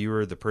to the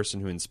viewer the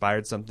person who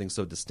inspired something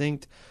so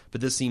distinct,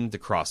 but this seemed to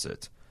cross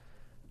it.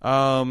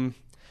 So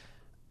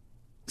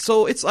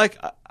it's like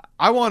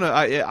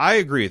I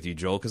agree with you,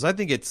 Joel, because I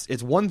think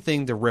it's one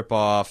thing to rip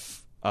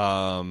off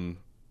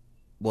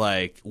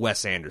like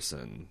Wes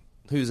Anderson,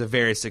 who's a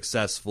very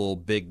successful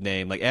big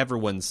name. Like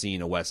everyone's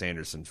seen a Wes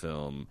Anderson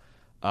film.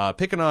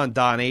 Picking on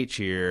Don H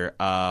here,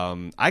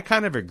 I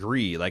kind of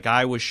agree. Like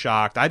I was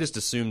shocked. I just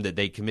assumed that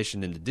they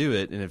commissioned him to do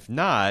it, and if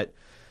not,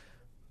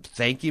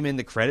 thank him in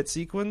the credit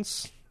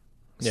sequence.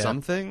 Yeah.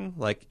 Something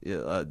like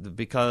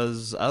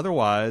because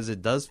otherwise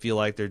it does feel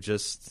like they're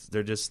just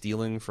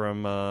stealing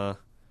from a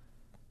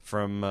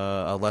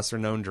lesser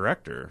known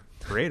director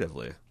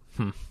creatively.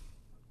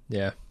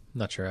 Yeah,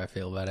 not sure how I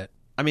feel about it.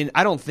 I mean,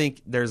 I don't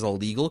think there's a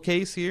legal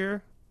case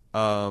here.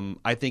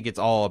 I think it's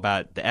all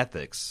about the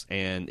ethics,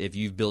 and if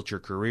you've built your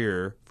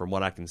career, from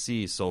what I can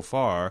see so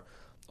far,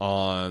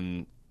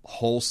 on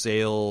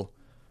wholesale,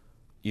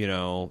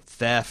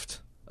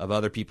 theft of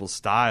other people's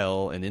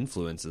style and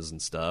influences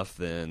and stuff,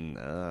 then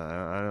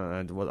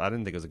I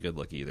didn't think it was a good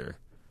look either.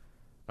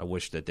 I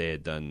wish that they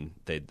had done.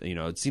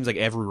 It seems like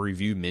every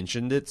review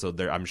mentioned it, so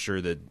I'm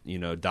sure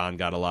that Don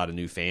got a lot of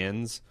new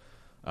fans.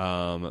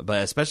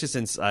 But especially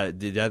since I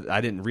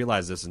didn't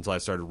realize this until I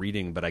started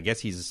reading, but I guess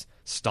he's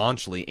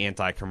staunchly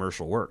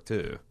anti-commercial work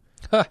too.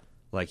 Huh.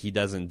 Like he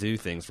doesn't do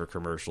things for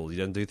commercials. He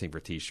doesn't do things for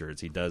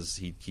T-shirts. He does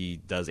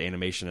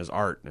animation as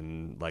art,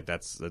 and like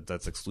that's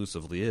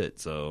exclusively it.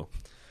 So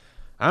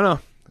I don't know.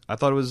 I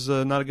thought it was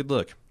not a good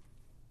look.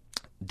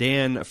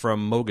 Dan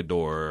from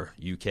Mogador,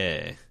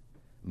 UK.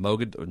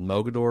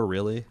 Mogador,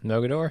 really?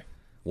 Mogador?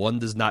 One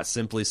does not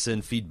simply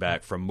send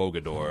feedback from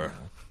Mogador.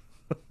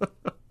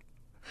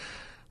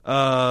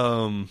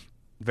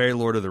 Very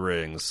Lord of the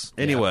Rings.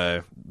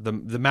 Anyway, the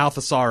Mouth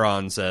of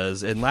Sauron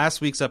says, in last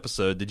week's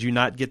episode, did you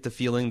not get the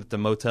feeling that the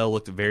motel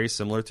looked very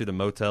similar to the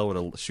motel where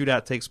a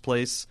shootout takes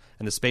place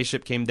and the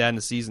spaceship came down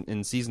in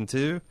season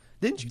 2?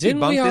 Didn't you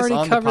debunk this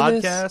on the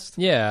podcast? This?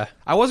 Yeah.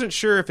 I wasn't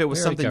sure if it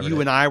was something you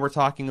and I were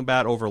talking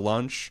about over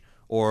lunch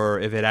or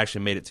if it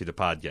actually made it to the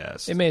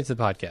podcast. It made it to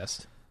the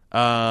podcast.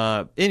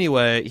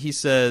 Anyway, he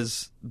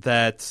says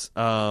that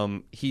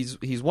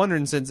he's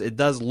wondering, since it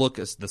does look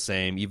the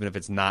same, even if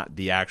it's not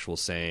the actual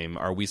same,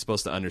 are we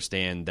supposed to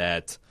understand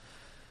that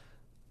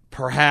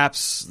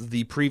perhaps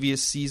the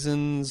previous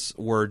seasons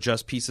were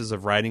just pieces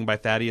of writing by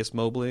Thaddeus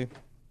Mobley?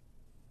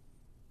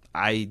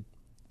 I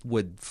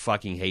would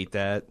fucking hate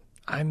that.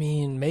 I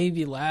mean,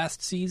 maybe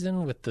last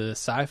season with the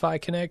sci-fi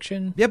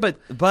connection. Yeah, but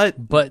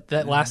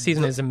that last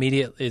season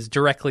is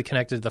directly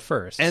connected to the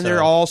first, and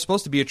they're all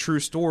supposed to be a true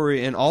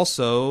story. And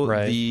also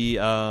the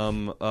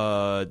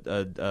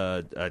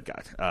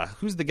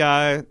who's the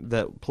guy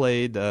that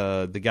played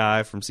the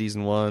guy from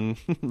season 1,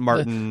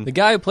 Martin, the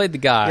guy who played the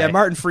guy, yeah,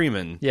 Martin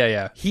Freeman,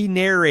 yeah. He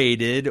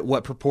narrated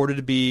what purported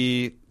to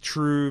be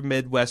True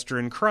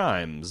Midwestern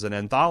Crimes, an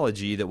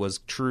anthology that was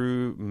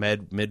true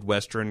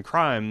Midwestern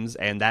crimes,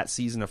 and that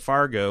season of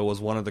Fargo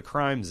was one of the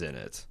crimes in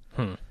it.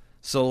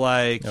 So,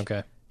 like,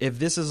 if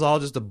this is all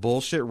just a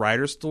bullshit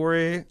writer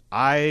story,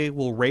 I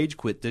will rage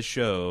quit this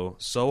show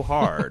so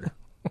hard,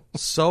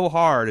 so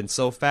hard and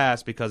so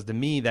fast, because to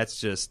me,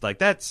 that's just,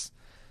 like,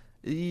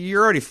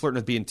 you're already flirting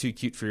with being too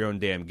cute for your own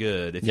damn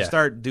good. If you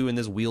start doing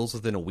this wheels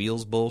within a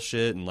wheels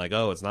bullshit and, like,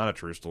 oh, it's not a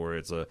true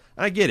story,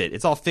 I get it,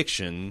 it's all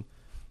fiction.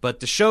 But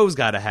the show's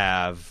got to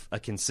have a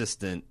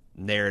consistent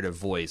narrative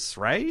voice,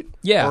 right?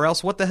 Yeah. Or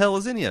else what the hell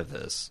is any of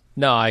this?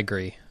 No, I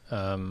agree.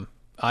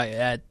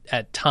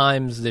 At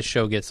times this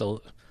show gets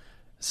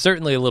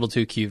certainly a little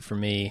too cute for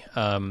me.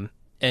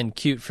 And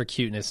cute for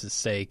cuteness'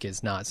 sake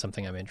is not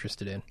something I'm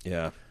interested in.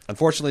 Yeah.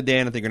 Unfortunately,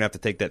 Dan, I think you're going to have to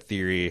take that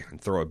theory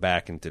and throw it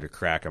back into the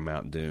crack of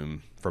Mount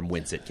Doom from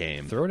whence it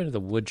came. Throw it into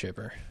the wood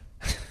chipper.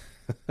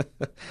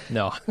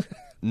 No.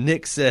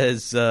 Nick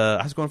says,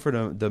 I was going for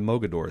the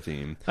Mogador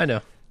theme. I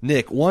know.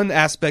 Nick, one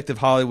aspect of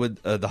Hollywood,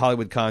 the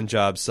Hollywood con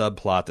job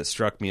subplot that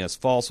struck me as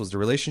false was the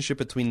relationship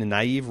between the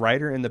naive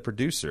writer and the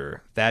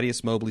producer.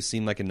 Thaddeus Mobley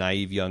seemed like a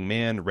naive young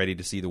man, ready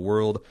to see the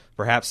world.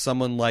 Perhaps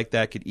someone like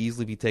that could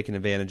easily be taken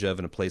advantage of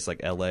in a place like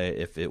L.A.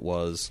 if he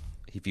was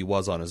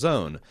on his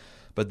own.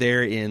 But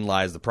therein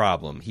lies the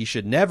problem. He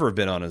should never have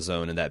been on his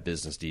own in that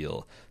business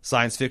deal.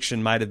 Science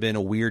fiction might have been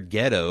a weird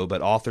ghetto,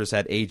 but authors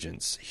had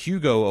agents.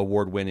 Hugo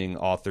award-winning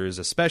authors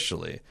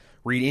especially.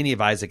 Read any of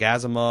Isaac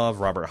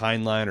Asimov, Robert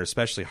Heinlein, or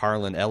especially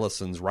Harlan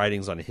Ellison's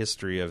writings on a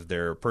history of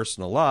their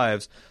personal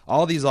lives.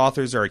 All these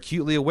authors are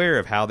acutely aware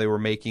of how they were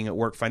making it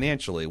work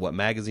financially, what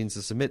magazines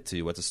to submit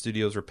to, what the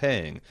studios were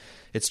paying.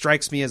 It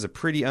strikes me as a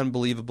pretty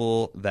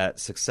unbelievable that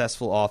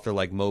successful author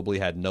like Mobley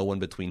had no one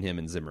between him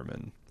and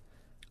Zimmerman.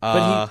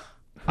 I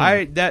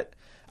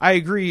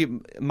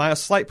agree. My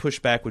slight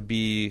pushback would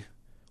be,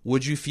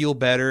 would you feel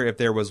better if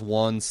there was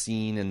one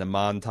scene in the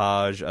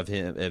montage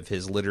of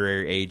his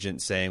literary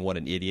agent saying what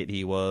an idiot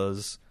he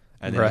was,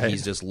 and then Right.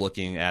 he's just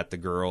looking at the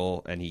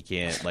girl, and he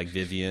can't, like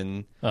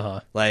Vivian.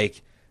 Uh-huh.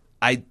 Like,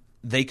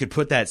 they could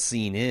put that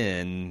scene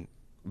in,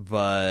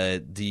 but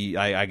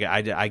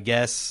I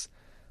guess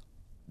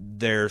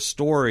their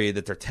story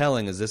that they're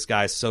telling is this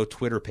guy's so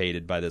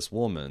Twitter-pated by this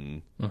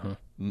woman.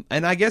 Mm-hmm.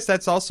 And I guess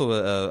that's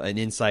also an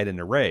insight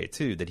into Ray,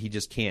 too, that he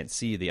just can't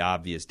see the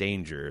obvious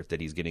danger that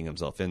he's getting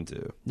himself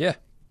into. Yeah,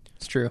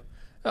 it's true.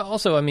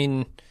 Also, I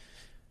mean,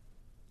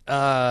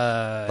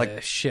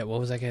 shit, what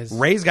was that guy's?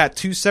 Ray's got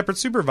 2 separate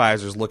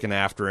supervisors looking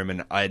after him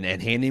and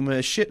handing him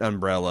a shit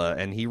umbrella,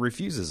 and he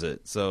refuses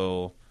it.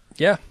 So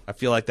Yeah. I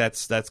feel like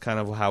that's kind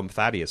of how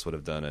Thaddeus would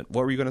have done it.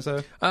 What were you going to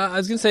say? I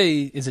was going to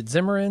say, is it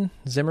Zimmerman?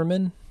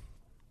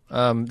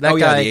 That yeah,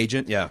 guy, the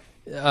agent, yeah.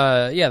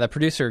 The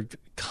producer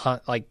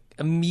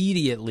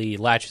immediately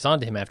latches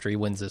onto him after he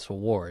wins this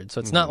award. So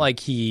it's not like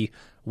he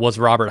was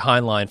Robert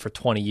Heinlein for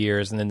 20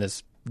 years and then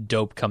this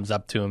dope comes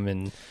up to him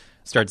and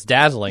starts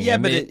dazzling him. Yeah,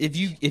 but if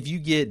you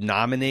get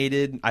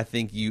nominated, I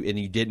think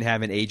you didn't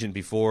have an agent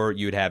before,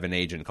 you would have an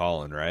agent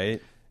calling,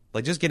 right?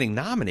 Like just getting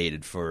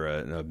nominated for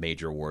a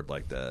major award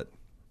like that.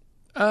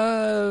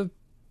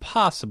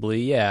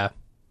 Possibly, yeah.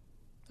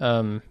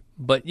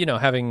 But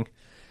having,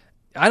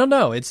 I don't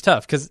know, it's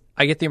tough because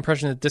I get the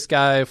impression that this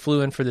guy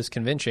flew in for this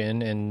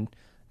convention and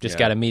just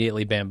got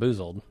immediately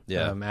bamboozled.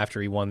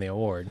 After he won the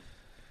award.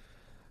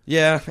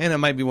 Yeah, and it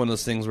might be one of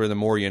those things where the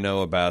more you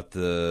know about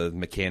the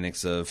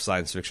mechanics of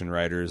science fiction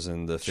writers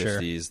in the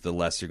 50s, the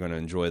less you're going to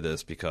enjoy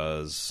this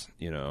because,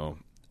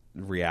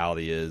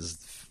 reality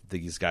is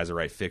these guys that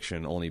write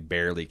fiction only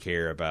barely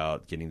care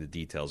about getting the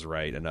details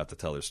right enough to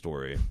tell their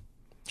story.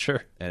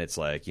 Sure. And it's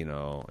like,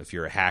 if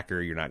you're a hacker,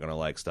 you're not going to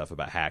like stuff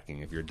about hacking.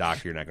 If you're a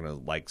doctor, you're not going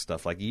to like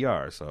stuff like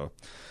ER. So,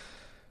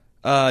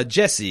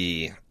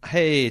 Jesse.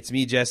 Hey, it's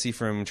me, Jesse,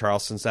 from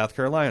Charleston, South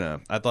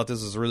Carolina. I thought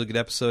this was a really good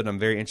episode, and I'm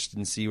very interested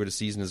to see where the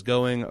season is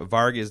going.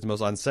 Varga is the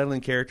most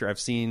unsettling character I've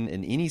seen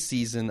in any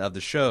season of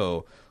the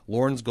show.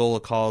 Lauren's goal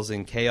of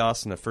causing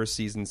chaos in the first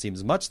season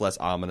seems much less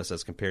ominous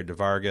as compared to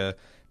Varga.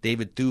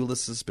 David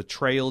Thewlis's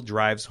betrayal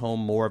drives home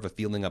more of a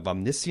feeling of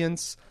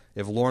omniscience.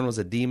 If Lauren was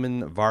a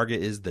demon, Varga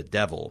is the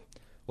devil.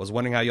 Was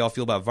wondering how y'all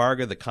feel about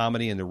Varga, the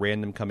comedy, and the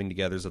random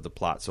coming-togethers of the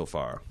plot so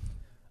far.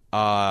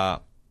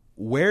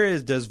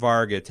 Does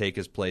Varga take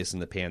his place in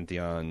the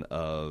pantheon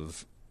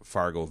of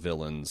Fargo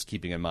villains,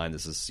 keeping in mind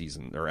this is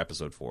season or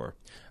episode 4?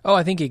 Oh,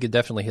 I think he could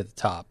definitely hit the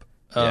top.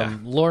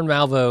 Lorne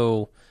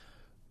Malvo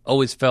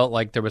always felt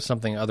like there was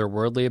something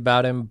otherworldly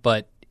about him,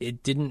 but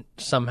it didn't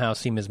somehow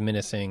seem as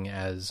menacing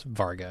as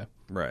Varga,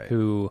 right?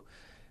 Who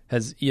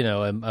has,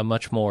 a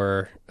much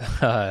more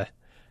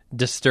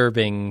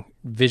disturbing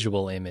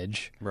visual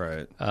image.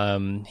 Right.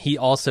 He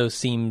also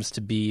seems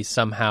to be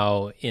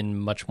somehow in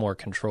much more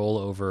control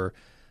over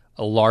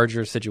a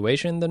larger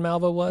situation than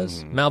Malvo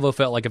was. Malvo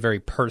felt like a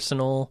very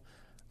personal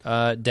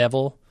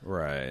devil.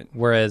 Right.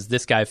 Whereas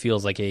this guy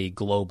feels like a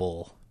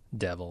global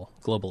devil,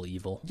 global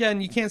evil. Yeah,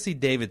 and you can't see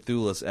David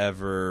Thewlis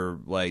ever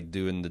like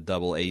doing the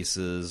double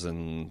aces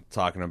and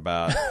talking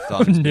about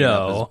thumbs being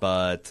up his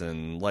butt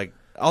and like.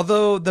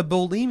 Although the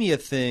bulimia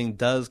thing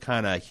does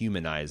kind of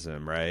humanize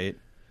him, right?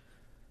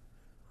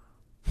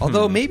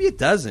 Although maybe it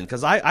doesn't,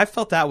 because I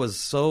felt that was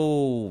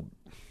so.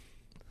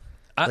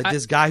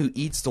 This guy who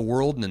eats the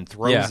world and then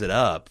throws it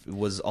up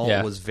was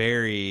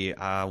very.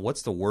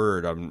 What's the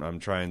word I'm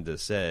trying to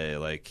say?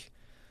 Like.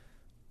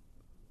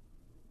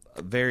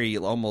 Very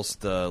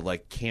almost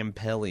like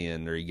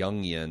Campbellian or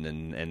Jungian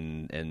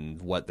and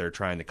what they're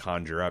trying to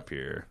conjure up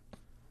here.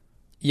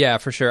 Yeah,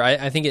 for sure.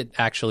 I think it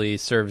actually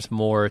serves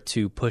more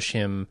to push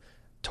him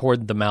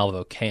toward the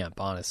Malvo camp,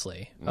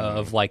 honestly,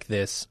 of like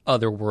this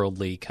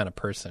otherworldly kind of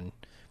person.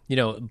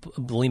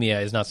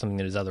 Bulimia is not something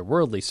that is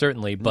otherworldly,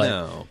 certainly,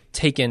 but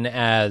taken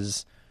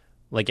as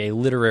like a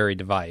literary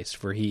device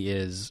where he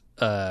is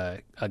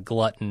a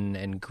glutton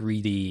and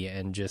greedy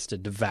and just a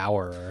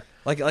devourer.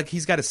 Like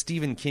he's got a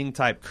Stephen King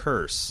type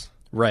curse.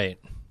 Right.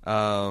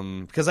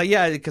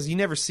 Because you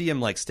never see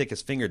him like stick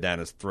his finger down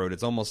his throat.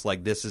 It's almost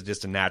like this is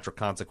just a natural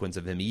consequence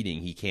of him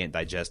eating. He can't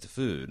digest the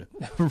food.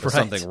 There's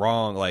something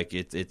wrong. Like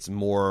it's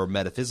more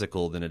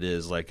metaphysical than it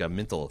is like a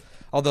mental.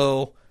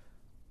 Although,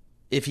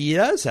 if he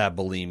does have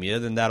bulimia,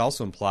 then that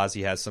also implies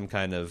he has some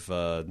kind of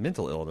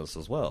mental illness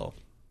as well.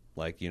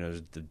 Like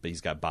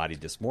he's got body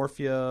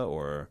dysmorphia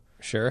or.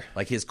 Sure.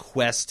 Like his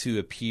quest to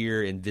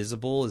appear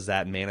invisible, is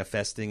that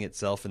manifesting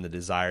itself in the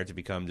desire to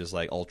become just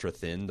like ultra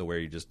thin to where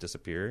you're just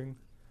disappearing?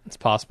 It's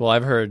possible.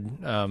 I've heard,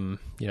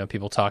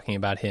 people talking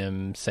about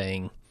him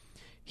saying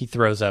he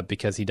throws up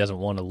because he doesn't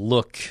want to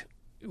look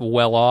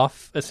well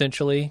off,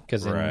 essentially,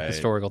 because in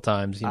historical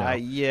times,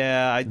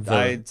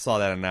 I saw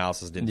that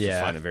analysis, didn't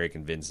find it very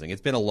convincing.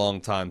 It's been a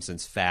long time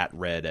since fat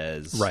read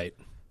as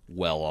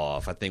well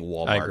off. I think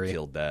Walmart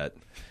killed that.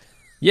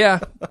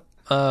 Yeah.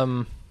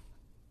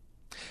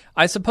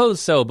 I suppose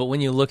so, but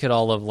when you look at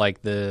all of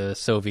like the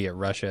Soviet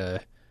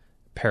Russia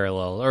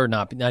parallel, or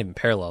not even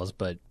parallels,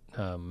 but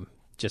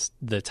just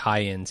the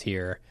tie-ins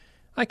here,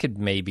 I could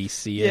maybe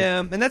see it. Yeah,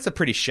 and that's a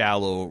pretty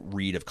shallow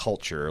read of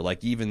culture.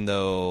 Like, even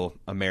though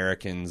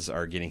Americans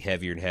are getting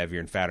heavier and heavier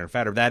and fatter,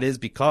 that is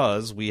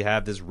because we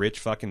have this rich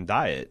fucking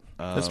diet.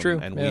 That's true.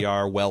 And we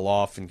are well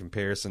off in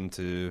comparison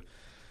to,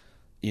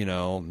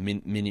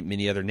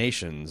 many other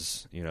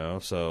nations,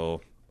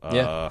 so,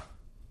 Yeah.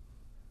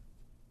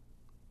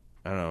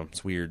 I don't know,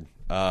 it's weird.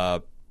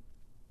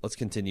 Let's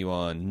continue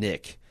on.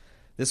 Nick.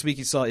 This week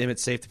you saw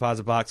Emmett's safe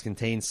deposit box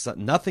contains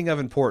nothing of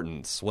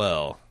importance.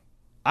 Well,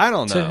 I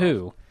don't know. To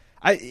who?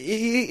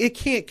 It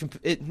can't.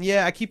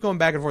 Yeah, I keep going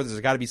back and forth. There's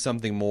got to be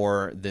something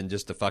more than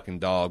just a fucking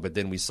dog. But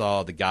then we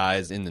saw the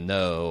guys in the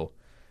know,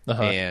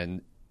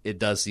 and it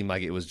does seem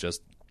like it was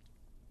just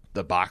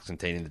the box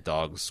containing the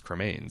dog's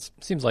cremains.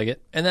 Seems like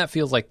it. And that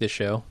feels like this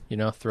show.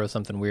 Throw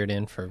something weird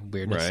in for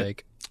weirdness' Right.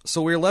 sake.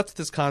 So we're left with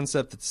this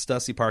concept that the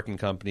Stussy Parking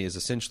Company is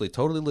essentially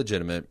totally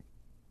legitimate,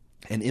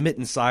 and Emmett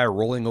and Cy are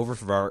rolling over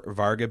for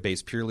Varga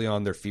based purely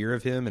on their fear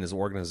of him and his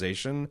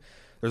organization.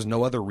 There's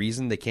no other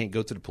reason they can't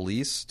go to the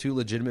police. Two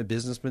legitimate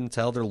businessmen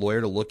tell their lawyer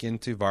to look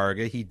into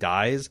Varga. He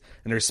dies,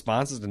 and the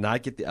response is to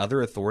not get the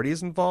other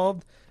authorities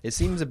involved. It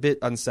seems a bit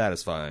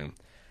unsatisfying.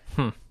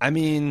 I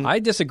mean, I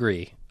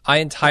disagree. I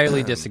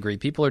entirely disagree.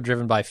 People are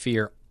driven by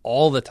fear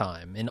all the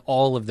time in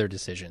all of their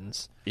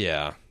decisions.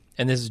 yeah.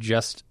 And this is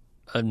just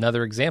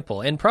another example,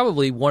 and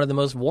probably one of the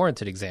most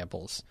warranted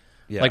examples.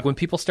 Yeah. Like, when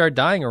people start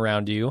dying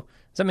around you,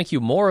 does that make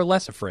you more or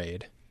less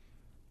afraid?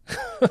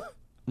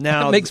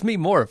 Now, It makes me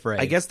more afraid.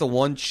 I guess the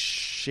one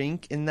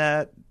chink in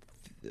that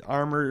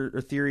armor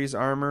or theory's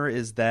armor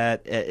is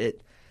that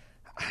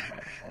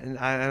and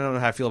I don't know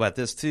how I feel about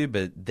this too,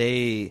 but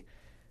they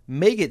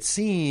make it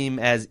seem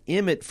as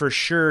Emmett for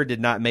sure did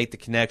not make the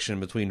connection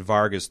between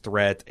Varga's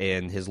threat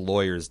and his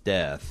lawyer's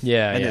death.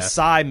 Yeah, and yeah. that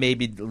Cy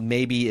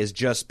maybe is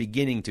just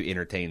beginning to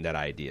entertain that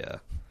idea.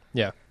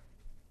 Yeah.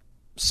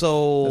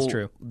 So That's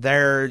true.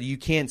 There, you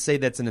can't say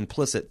that's an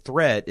implicit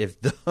threat if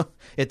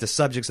the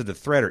subjects of the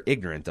threat are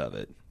ignorant of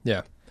it.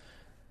 Yeah.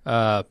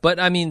 But,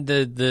 I mean,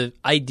 the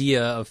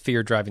idea of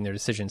fear driving their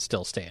decisions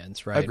still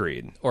stands, right?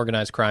 Agreed.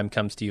 Organized crime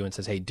comes to you and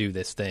says, hey, do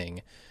this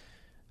thing.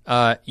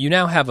 You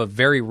now have a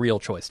very real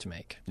choice to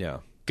make. Yeah.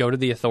 Go to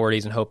the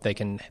authorities and hope they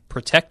can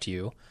protect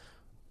you,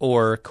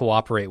 or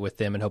cooperate with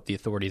them and hope the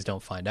authorities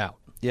don't find out.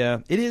 Yeah,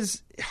 it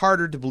is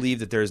harder to believe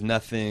that there's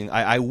nothing.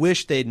 I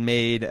wish they'd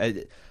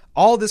made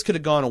all this could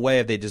have gone away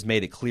if they just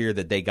made it clear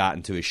that they got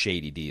into a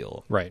shady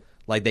deal. Right.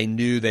 Like, they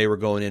knew they were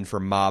going in for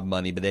mob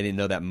money, but they didn't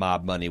know that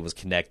mob money was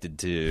connected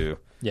to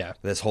Yeah.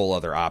 this whole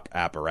other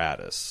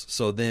apparatus.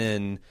 So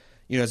then,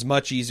 it's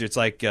much easier. It's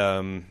like,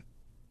 like,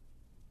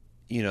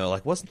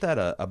 wasn't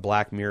that a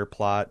Black Mirror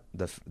plot?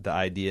 The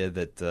idea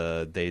that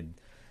the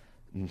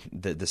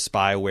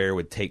spyware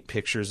would take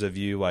pictures of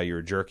you while you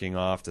were jerking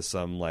off to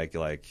some like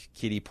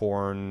kiddie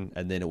porn,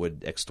 and then it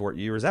would extort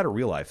you. Or is that a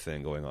real life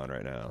thing going on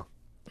right now?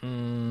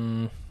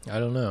 I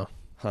don't know.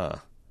 Huh.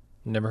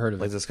 Never heard of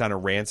Like it. this kind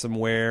of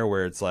ransomware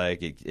where it's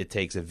like it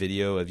takes a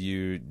video of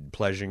you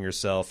pleasuring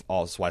yourself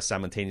also while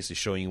simultaneously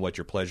showing you what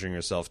you're pleasuring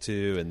yourself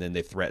to, and then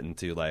they threaten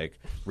to like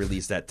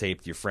release that tape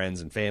to your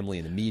friends and family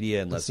and the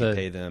media unless you That's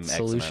a pay them X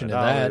solution amount to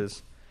of that.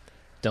 dollars.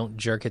 Don't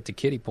jerk it to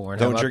kitty porn.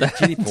 Don't How jerk about at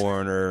kitty that?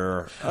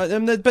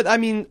 porn but I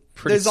mean,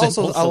 Pretty there's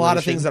also simple a lot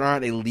of solution. things that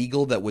aren't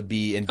illegal that would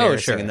be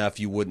embarrassing sure. enough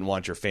you wouldn't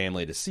want your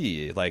family to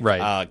see. Like,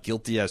 Right.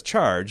 Guilty as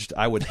charged.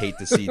 I would hate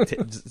to see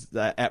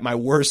at my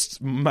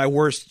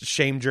worst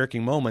shame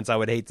jerking moments. I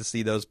would hate to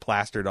see those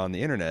plastered on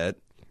the internet.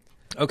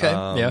 Okay.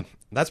 Yeah.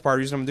 That's part of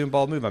the reason I'm doing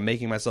Bald Move. I'm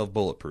making myself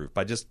bulletproof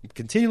by just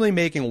continually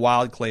making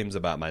wild claims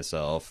about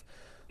myself.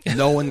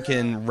 No one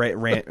can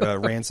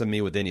ransom me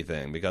with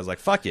anything because, like,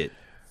 fuck it.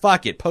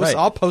 Post. Right.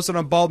 I'll post it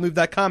on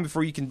baldmove.com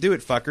before you can do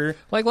it, fucker.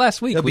 Like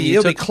last week. It'll when be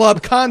you took-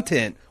 club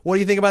content. What do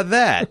you think about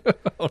that?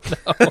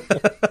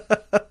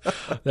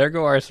 There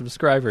go our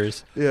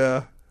subscribers.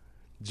 Yeah.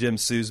 Jim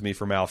sues me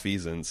for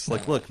malfeasance.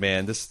 Like, look,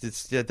 man,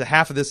 the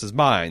half of this is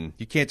mine.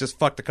 You can't just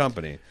fuck the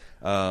company.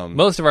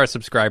 Most of our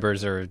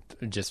subscribers are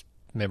just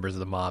members of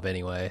the mob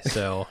anyway,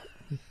 so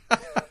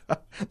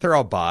They're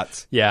all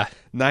bots. yeah.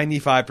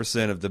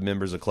 95% of the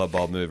members of Club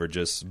Bald Move are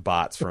just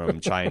bots from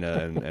China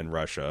and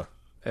Russia.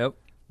 Yep.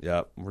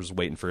 Yep, we're just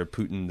waiting for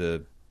Putin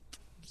to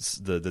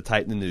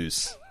tighten the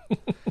noose.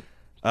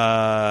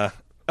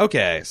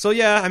 Okay, so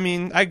yeah, I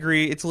mean, I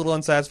agree. It's a little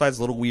unsatisfied. It's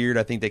a little weird.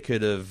 I think they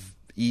could have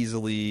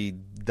easily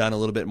done a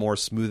little bit more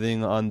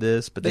smoothing on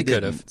this, but they could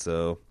didn't. have.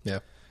 So, Yeah.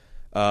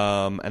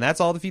 and that's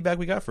all the feedback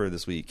we got for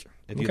this week.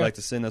 If you'd Okay. like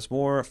to send us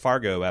more,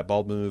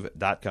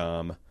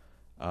 fargo@baldmove.com.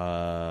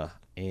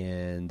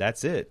 And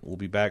that's it. We'll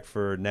be back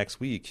for next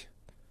week.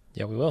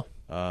 Yeah, we will.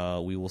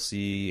 We will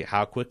see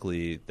how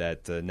quickly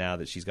that now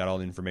that she's got all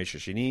the information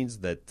she needs,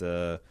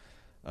 that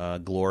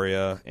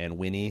Gloria and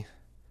Winnie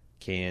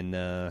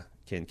can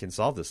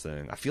solve this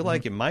thing. I feel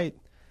like it might.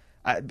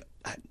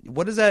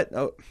 What is that?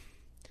 Oh,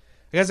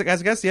 I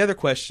guess the other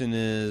question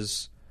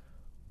is,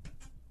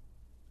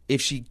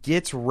 if she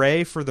gets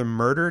Ray for the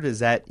murder, does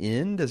that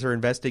end? Does her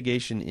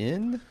investigation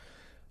end?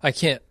 I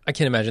can't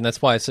imagine.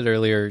 That's why I said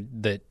earlier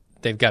that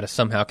they've got to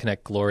somehow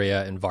connect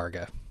Gloria and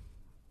Varga.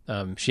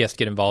 she has to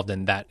get involved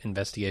in that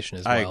investigation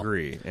as well. I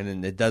agree,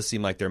 and it does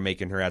seem like they're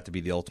making her out to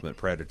be the ultimate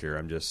predator.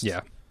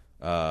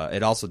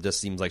 It also just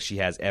seems like she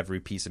has every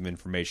piece of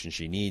information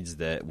she needs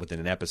that within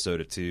an episode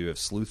or two of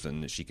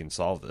sleuthing that she can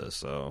solve this.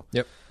 So,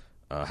 Yep.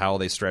 How will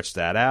they stretch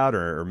that out,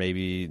 or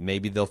maybe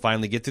they'll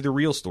finally get to the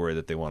real story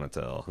that they want to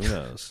tell? Who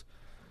knows?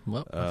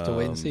 Well, we'll have to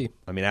wait and see.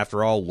 I mean,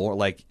 after all,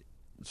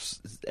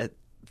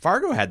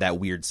 Fargo had that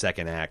weird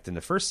second act in the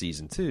first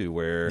season too,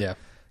 where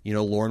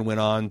Lauren went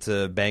on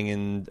to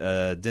banging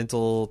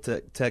dental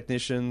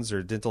technicians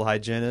or dental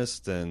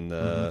hygienists, and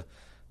oh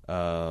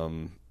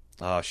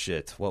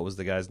shit, what was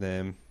the guy's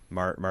name?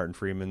 Martin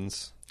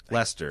Freeman's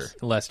Lester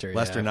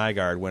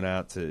Nygaard went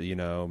out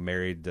to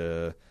married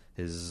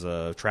his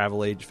fellow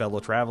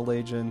travel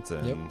agent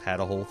and had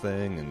a whole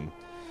thing, and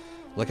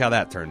look how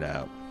that turned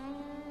out.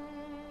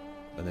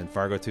 And then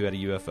Fargo 2 had a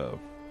UFO.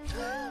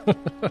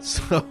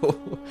 So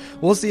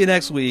we'll see you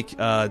next week.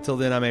 Till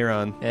then, I'm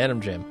Aaron. And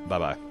I'm Jim.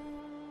 Bye-bye.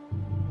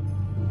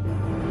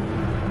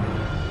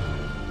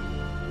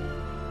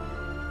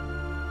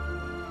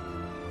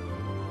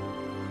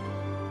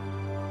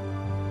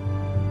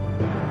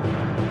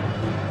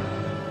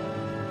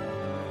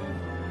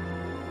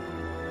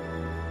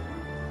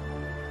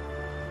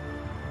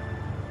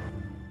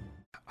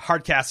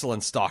 Hardcastle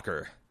and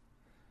Stalker.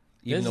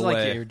 This is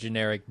like your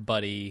generic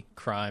buddy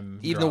crime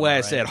Even drama, the way I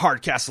right? said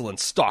Hardcastle and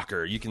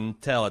Stalker, you can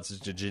tell it's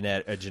a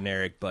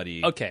generic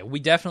buddy. Okay,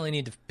 we definitely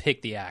need to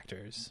pick the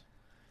actors.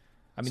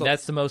 I mean,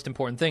 that's the most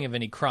important thing of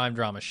any crime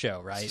drama show,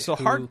 right? So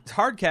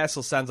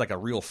Hardcastle sounds like a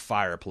real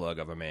fire plug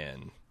of a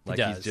man. Like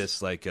he's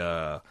just like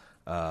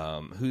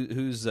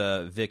who's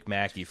Vic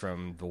Mackey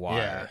from The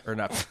Wire, or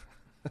not?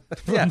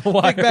 Yeah,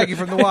 Vic Mackey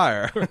from The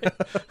Wire,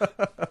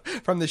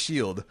 from The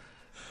Shield.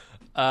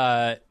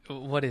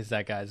 What is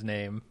that guy's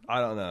name? I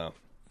don't know.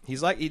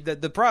 He's like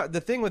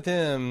the thing with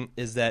him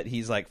is that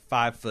he's like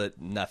 5'0"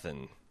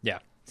 nothing. Yeah.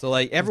 So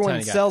like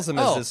everyone sells him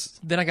as this.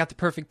 Then I got the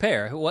perfect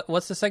pair.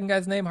 What's the second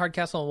guy's name?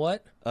 Hardcastle and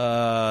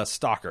what?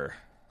 Stalker.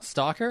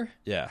 Stalker?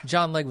 Yeah.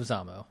 John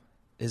Leguizamo.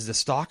 Is the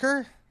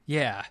Stalker?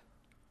 Yeah.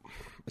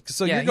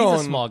 So yeah, you're going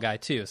he's a small guy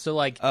too. So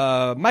like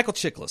Michael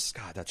Chiklis.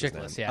 God, that's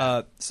Chiklis, his name.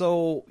 yeah.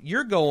 So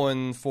you're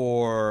going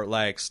for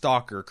like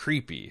Stalker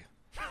creepy.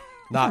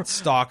 Not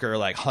Stalker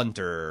like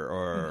Hunter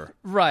or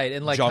right,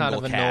 and like kind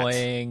of Jungle Cat.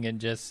 annoying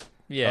and just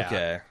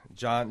Okay.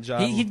 John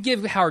He'd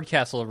give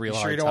Hardcastle a real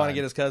hard sure you don't time. want to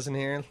get his cousin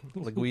here?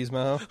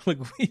 Leguizamo?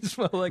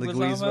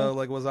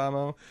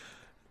 Leguizamo.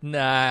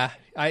 Nah,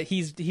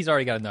 he's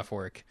already got enough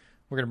work.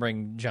 We're gonna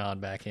bring John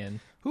back in.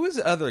 Who is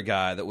the other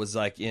guy that was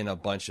like in a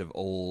bunch of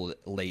old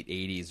late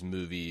 80s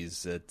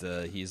movies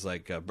that he's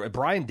like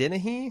Brian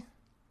Dennehy?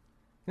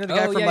 You know,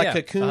 the guy from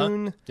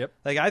Cocoon? Uh-huh. Yep.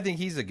 Like, I think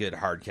he's a good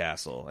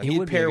Hardcastle. And He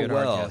would be a good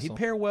well. Hardcastle. He'd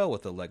pair well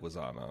with the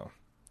Leguizamo.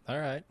 All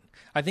right.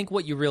 I think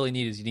what you really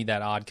need is you need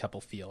that odd couple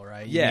feel,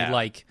 right? You Yeah. need,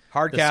 like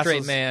the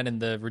straight man and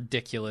the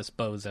ridiculous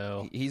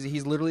bozo.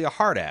 He's literally a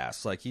hard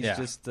ass. Like, he's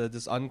just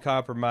this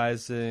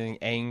uncompromising,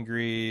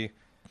 angry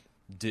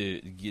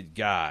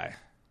guy.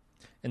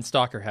 And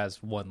Stalker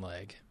has one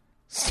leg.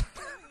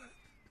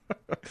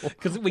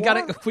 Because we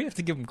have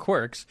to give him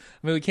quirks.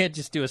 I mean, we can't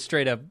just do a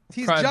straight up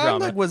He's crime John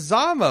drama.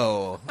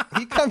 Leguizamo.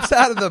 He comes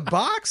out of the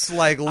box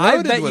like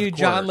loaded I bet with you quirks.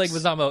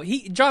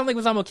 John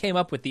Leguizamo came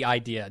up with the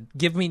idea.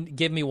 Give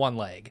me one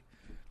leg.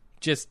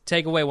 Just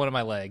take away one of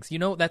my legs. You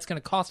know that's going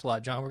to cost a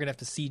lot, John. We're going to have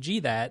to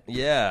CG that.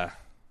 Yeah.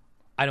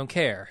 I don't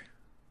care.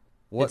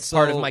 It's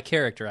part of my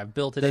character. I've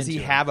built it. Does into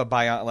he him. have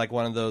like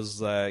one of those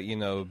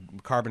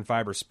carbon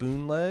fiber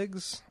spoon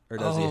legs, or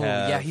does he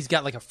have? Yeah, he's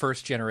got like a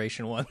first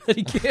generation one that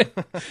he can't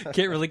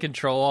really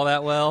control all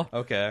that well.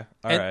 Okay,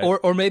 all right.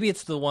 Or maybe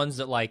it's the ones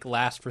that like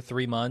last for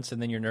 3 months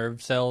and then your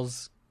nerve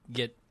cells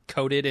get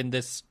coated in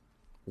this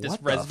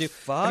what residue. The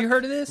fuck? Have you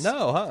heard of this?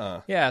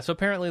 No, Yeah, so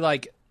apparently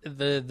like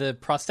the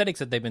prosthetics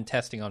that they've been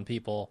testing on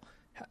people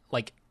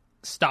like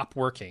stop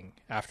working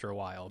after a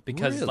while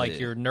because like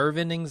your nerve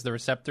endings, the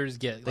receptors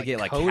get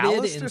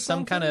coated in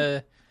some kind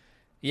of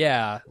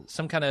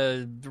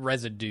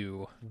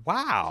residue.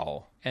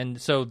 Wow. And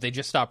so they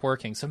just stop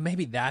working. So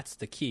maybe that's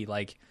the key.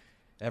 Like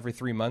every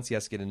 3 months he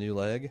has to get a new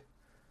leg,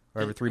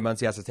 or every 3 months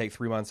he has to take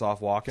 3 months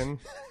off walking.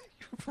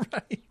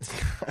 Right.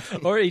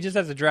 Or he just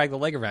has to drag the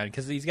leg around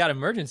because he's got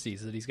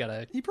emergencies that he's got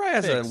to. He probably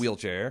has a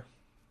wheelchair.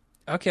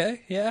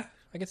 Okay, yeah,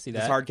 I can see that.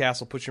 Does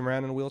Hardcastle push him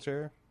around in a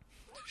wheelchair?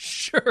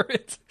 Sure,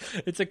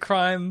 it's a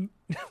crime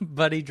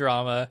buddy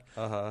drama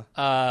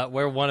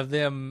where one of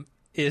them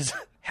is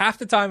half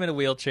the time in a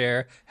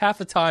wheelchair, half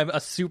the time a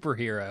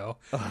superhero,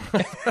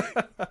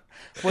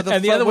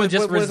 and the other one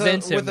just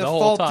resents him the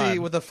whole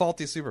time with a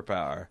faulty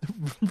superpower.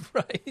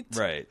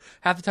 Right.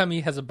 Half the time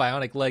he has a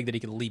bionic leg that he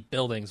can leap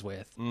buildings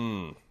with.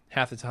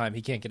 Half the time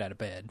he can't get out of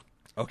bed.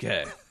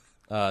 Okay,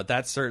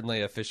 that's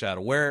certainly a fish out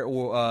of where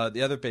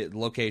the other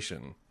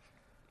location.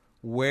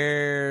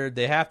 Where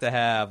they have to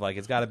have, like,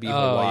 it's got to be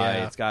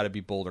Hawaii, it's got to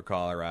be Boulder,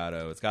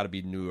 Colorado, it's got to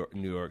be New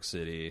York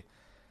City,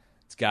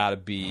 it's got to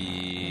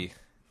be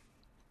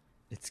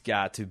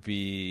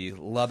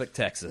Lubbock,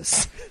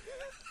 Texas.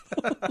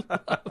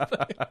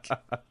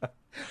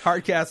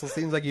 Hardcastle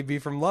seems like he'd be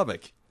from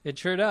Lubbock. It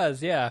sure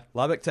does, yeah.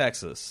 Lubbock,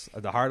 Texas,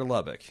 at the heart of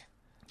Lubbock.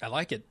 I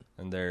like it.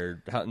 And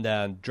they're hunting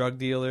down drug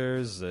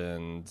dealers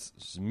and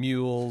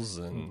mules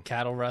and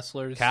Cattle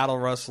rustlers. cattle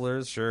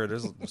rustlers. Sure,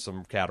 there's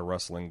some cattle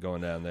rustling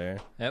going down there.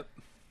 Yep.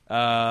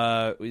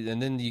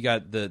 And then you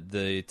got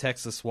the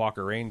Texas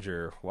Walker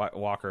Ranger,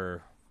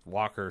 Walker,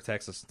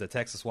 Texas, the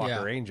Texas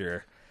Walker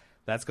Ranger.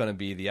 That's going to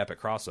be the epic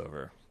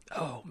crossover.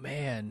 Oh,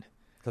 man.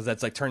 Because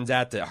that's like, turns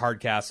out that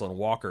Hardcastle and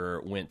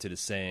Walker went to the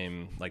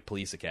same like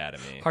police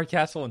academy.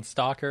 Hardcastle and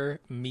Stalker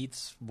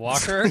meets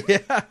Walker.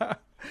 Yeah.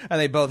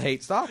 And they both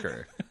hate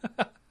Stalker.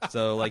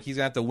 So like he's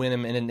gonna have to win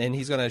him, and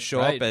he's gonna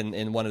show up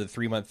in one of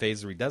the 3-month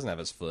phases where he doesn't have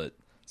his foot.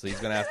 So he's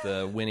gonna have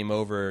to win him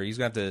over. He's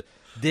gonna have to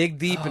dig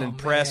deep and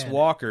impress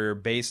Walker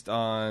based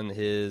on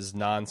his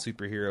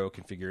non-superhero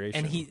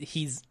configuration. And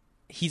he's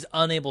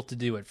unable to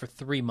do it for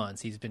 3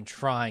 months. He's been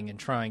trying and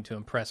trying to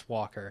impress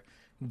Walker,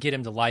 get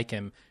him to like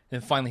him.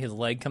 And then finally his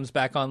leg comes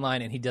back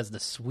online, and he does the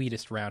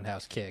sweetest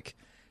roundhouse kick.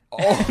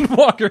 Oh. And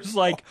Walker's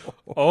like,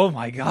 oh,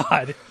 my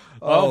God.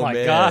 Oh, my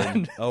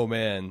God. Oh,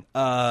 man.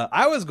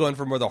 I was going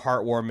for more the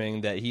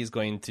heartwarming that he's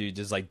going to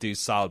just like do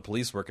solid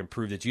police work and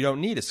prove that you don't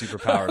need a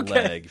superpowered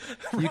leg.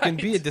 You can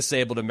be a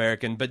disabled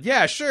American, but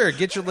yeah, sure,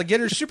 get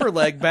her super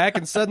leg back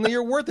and suddenly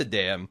you're worth a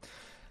damn.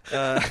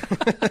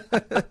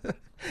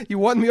 You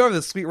won me over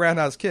the sweet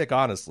roundhouse kick,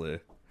 honestly.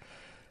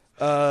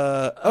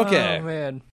 Okay. Oh, man.